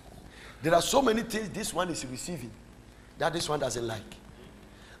 There are so many things this one is receiving that this one doesn't like.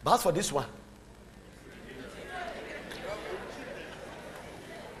 But for this one,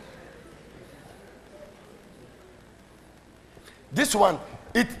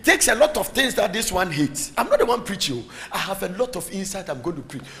 it takes a lot of things that this one hates. I'm not the one preaching. I have a lot of insight I'm going to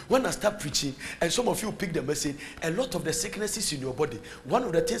preach. When I start preaching, and some of you pick the message, a lot of the sicknesses in your body. One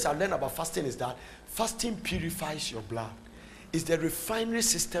of the things I learned about fasting is that fasting purifies your blood. It's the refinery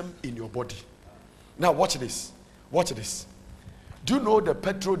system in your body. Now watch this. Watch this. Do you know the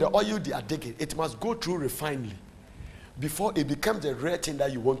petrol, the oil they are digging? It must go through refinery before it becomes the rare thing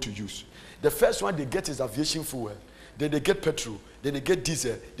that you want to use. The first one they get is aviation fuel. Then they get petrol. Then they get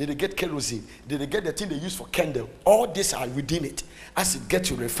diesel. Then they get kerosene. Then they get the thing they use for candle. All these are within it as it gets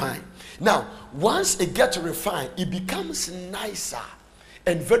to refine. Now, once it gets to refine, it becomes nicer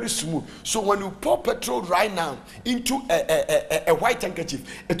and very smooth. So when you pour petrol right now into a white handkerchief,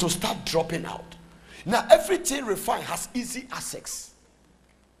 it will start dropping out. Now, everything refined has easy access.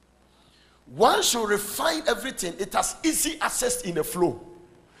 Once you refine everything, it has easy access in the flow.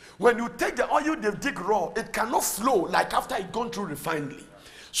 When you take the oil they dig raw, it cannot flow like after it gone through refinery.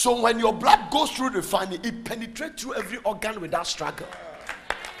 So when your blood goes through refinery, it penetrates through every organ without struggle.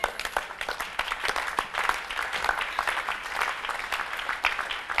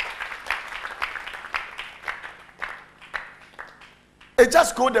 It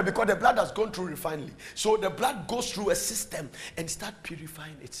just goes there because the blood has gone through refinery. So the blood goes through a system and starts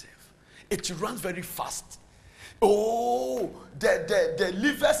purifying itself. It runs very fast. Oh, the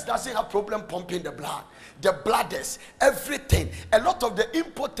livers doesn't have problem pumping the blood. The bladders, everything. A lot of the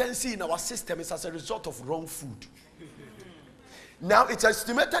impotency in our system is as a result of wrong food. Now, it's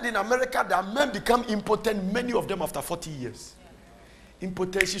estimated in America that men become impotent, many of them after 40 years.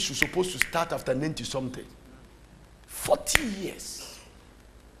 Impotency is supposed to start after 90 something. 40 years.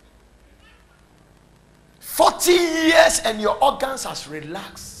 40 years and your organs has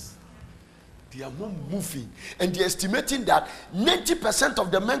relaxed. They are more moving. And they're estimating that 90%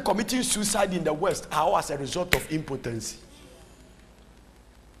 of the men committing suicide in the West are as a result of impotency.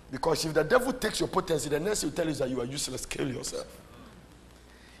 Because if the devil takes your potency, the next thing he'll tell you is that you are useless, kill yourself.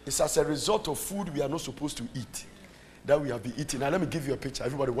 It's as a result of food we are not supposed to eat that we have been eating. Now let me give you a picture.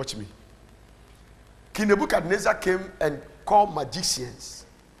 Everybody watch me. King Nebuchadnezzar came and called magicians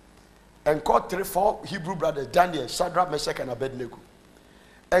and called 3-4 Hebrew brothers, Daniel, Shadrach, Meshach, and Abednego,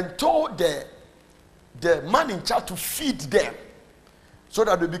 and told the man in charge to feed them so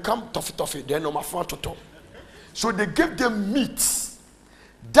that they become toffee. Then so they gave them meat.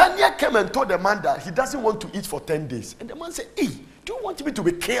 Daniel came and told the man that he doesn't want to eat for 10 days. And the man said, hey, do you want me to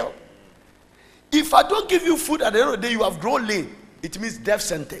be killed? If I don't give you food at the end of the day, you have grown lame. It means death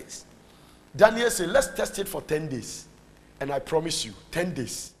sentence. Daniel said, let's test it for 10 days. And I promise you, 10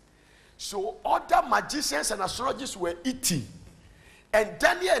 days. So other magicians and astrologers were eating. And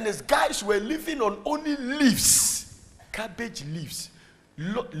Daniel and his guys were living on only leaves, cabbage leaves,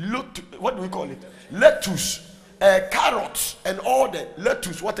 what do we call it? Lettuce, carrots, and all the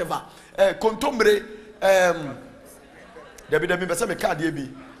lettuce, whatever. Contombre,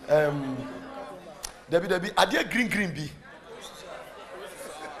 green be.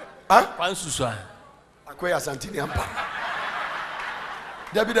 Huh? Akwaya Santini Ampa.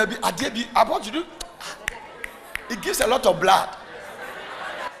 About to do. It gives a lot of blood.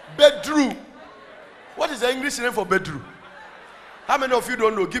 Bedroom. What is the English name for bedroom? How many of you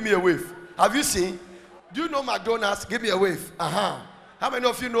don't know? Give me a wave. Have you seen? Do you know McDonald's? Give me a wave. How many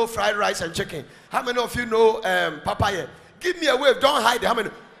of you know fried rice and chicken? How many of you know papaya? Give me a wave. Don't hide it.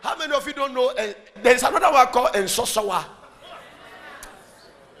 How many of you don't know? There is another one called Ensosowa.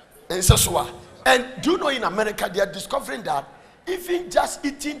 Ensosowa. And do you know in America they are discovering that even just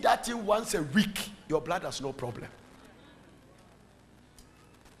eating that thing once a week, your blood has no problem.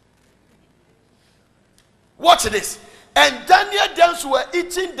 Watch this. And Daniel Dance were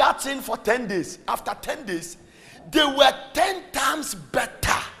eating that thing for 10 days. After 10 days, they were 10 times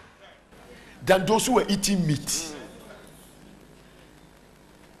better than those who were eating meat.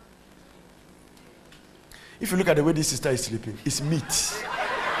 If you look at the way this sister is sleeping, it's meat.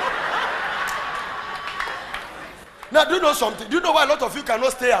 Now, do you know something? Do you know why a lot of you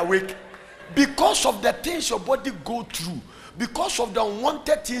cannot stay awake? Because of the things your body go through. Because of the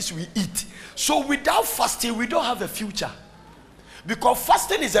unwanted things we eat. So without fasting, we don't have a future. Because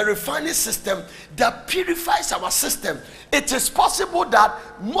fasting is a refining system that purifies our system. It is possible that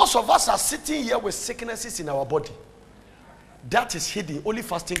most of us are sitting here with sicknesses in our body. That is hidden. Only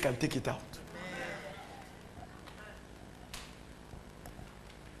fasting can take it out.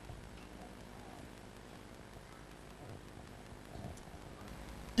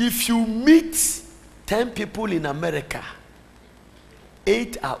 If you meet 10 people in America,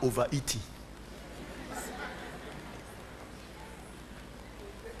 8 are overeating.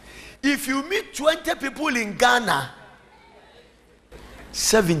 If you meet 20 people in Ghana,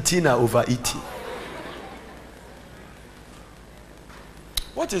 17 are overeating.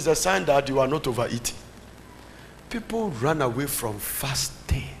 What is the sign that you are not overeating? People run away from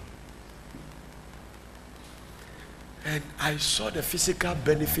fasting. And I saw the physical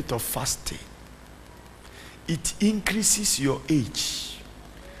benefit of fasting. It increases your age.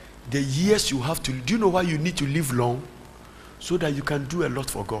 The years you have to. Do you know why you need to live long? so that you can do a lot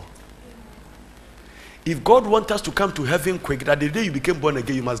for God. If God wants us to come to heaven quick, that the day you became born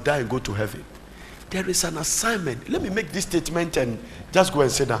again, you must die and go to heaven. There is an assignment. Let me make this statement and just go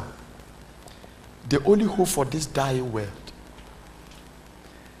and sit down. The only hope for this dying world,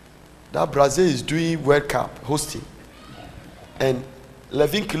 that Brazil is doing World Cup hosting, and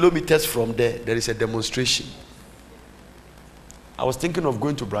 11 kilometers from there, there is a demonstration. I was thinking of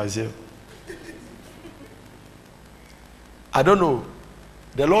going to Brazil. I don't know.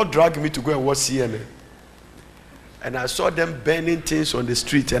 The Lord dragged me to go and watch CNN. And I saw them burning things on the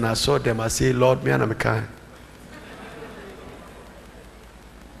street, and I saw them. I say, Lord, me and I'm kind.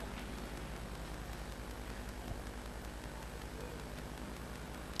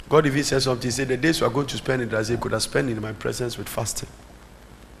 God even said something. He said, the days you are going to spend in Brazil, could have spent in my presence with fasting.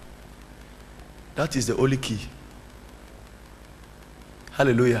 That is the only key.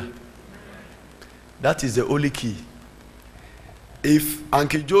 Hallelujah. That is the only key. If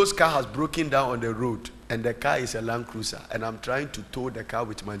Uncle Joe's car has broken down on the road, and the car is a Land Cruiser, and I'm trying to tow the car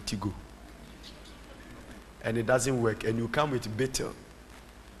with Mantigo, and it doesn't work, and you come with Betel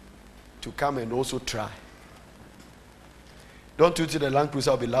to come and also try, don't you think the Land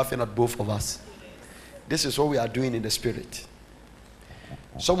Cruiser will be laughing at both of us? This is what we are doing in the spirit.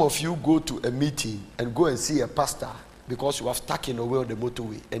 Some of you go to a meeting and go and see a pastor because you have stuck in away on the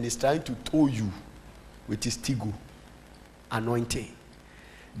motorway, and he's trying to tow you with his Tigo anointing.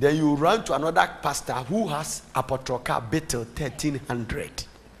 Then you run to another pastor who has Apotroka Betel 1300.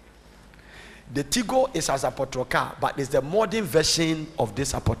 The Tigo is as Apotroka, but it's the modern version of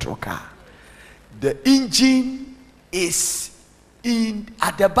this Apotroka. The engine is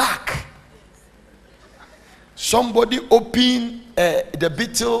at the back. Somebody opened the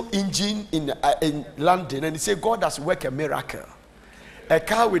Betel engine in London, and he said, God has worked a miracle. A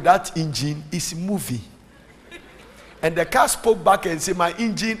car with that engine is moving. And the car spoke back and said, my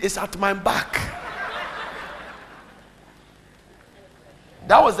engine is at my back.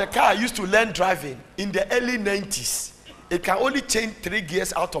 That was the car I used to learn driving in the early 90s. It can only change 3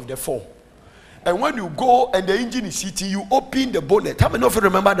 gears out of the 4. And when you go and the engine is heating, you open the bonnet. How many of you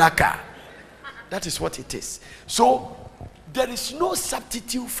remember that car? That is what it is. So there is no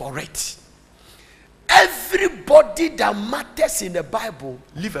substitute for it. Everybody that matters in the Bible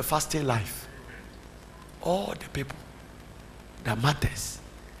live a fasting life. All the people that matters.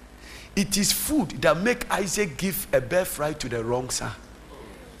 It is food that make Isaac give a birthright to the wrong son.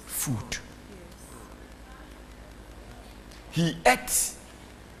 Food. He ate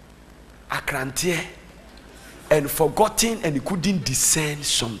akrantie and forgotten, and he couldn't discern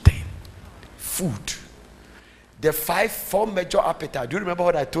something. Food. The 4 major appetites. Do you remember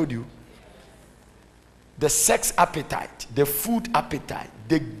what I told you? The sex appetite, the food appetite,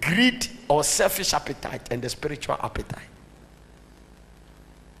 the greed or selfish appetite, and the spiritual appetite.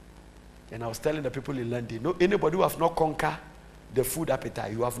 And I was telling the people in London, no, anybody who have not conquered the food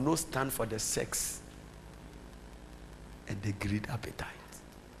appetite, you have no stand for the sex and the greed appetite.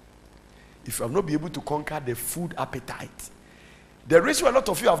 If you have not been able to conquer the food appetite, the reason a lot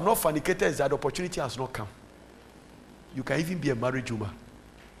of you have not fornicated is that the opportunity has not come. You can even be a married woman.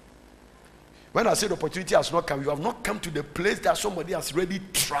 When I say the opportunity has not come, you have not come to the place that somebody has already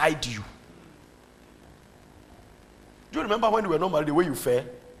tried you. Do you remember when you were not married, the way you fare?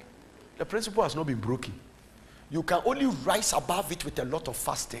 The principle has not been broken. You can only rise above it with a lot of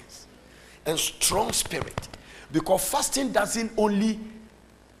fastings and strong spirit. Because fasting doesn't only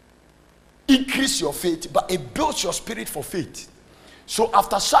increase your faith, but it builds your spirit for faith. So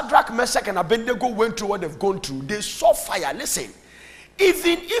after Shadrach, Meshach, and Abednego went through what they've gone through, they saw fire. Listen,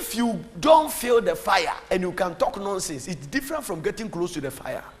 even if you don't feel the fire and you can talk nonsense, it's different from getting close to the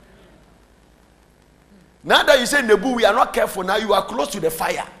fire. Now that you say, Nebu, we are not careful, now you are close to the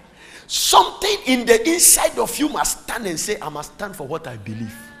fire. Something in the inside of you must stand and say, I must stand for what I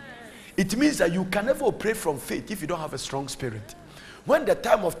believe. It means that you can never operate from faith if you don't have a strong spirit. When the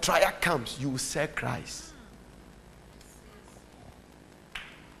time of trial comes, you will serve Christ.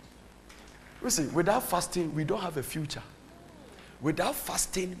 Listen, without fasting, we don't have a future. Without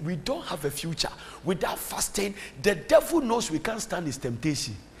fasting, we don't have a future. Without fasting, the devil knows we can't stand his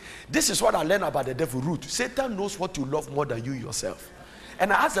temptation. This is what I learned about the devil root. Satan knows what you love more than you yourself.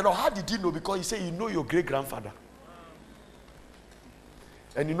 And I asked the Lord, how did he know? Because he said, you know your great-grandfather.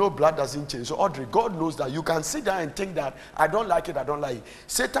 And you know blood doesn't change. So Audrey, God knows that. You can sit down and think that, I don't like it, I don't like it.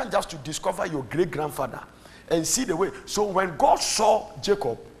 Satan just to discover your great-grandfather and see the way. So when God saw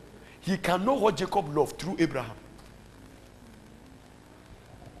Jacob, he can know what Jacob loved through Abraham.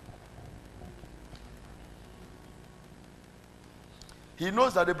 He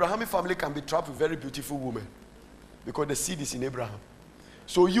knows that the Abrahamic family can be trapped with very beautiful women. Because the seed is in Abraham.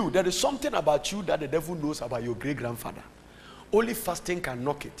 So there is something about you that the devil knows about your great-grandfather. Only fasting can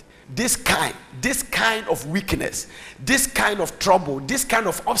knock it. This kind of weakness, this kind of trouble, this kind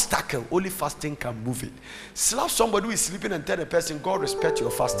of obstacle, only fasting can move it. Slap somebody who is sleeping and tell the person, God respect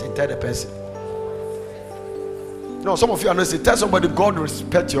your fasting. Tell the person. No, some of you are not saying, tell somebody, God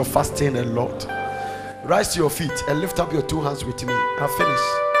respect your fasting a lot. Rise to your feet and lift up your two hands with me. I've finished.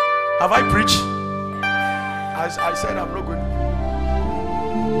 Have I preached? I said I'm not going to.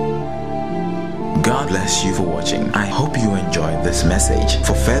 God bless you for watching. I hope you enjoyed this message.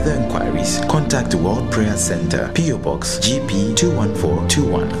 For further inquiries, contact the World Prayer Center, PO Box GP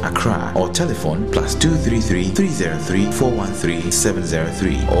 21421 Accra, or telephone +233 303 413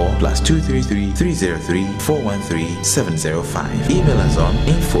 703 or +233 303 413 705. Email us on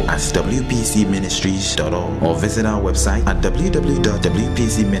info@wpcministries.org or visit our website at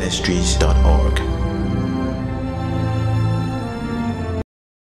www.wpcministries.org.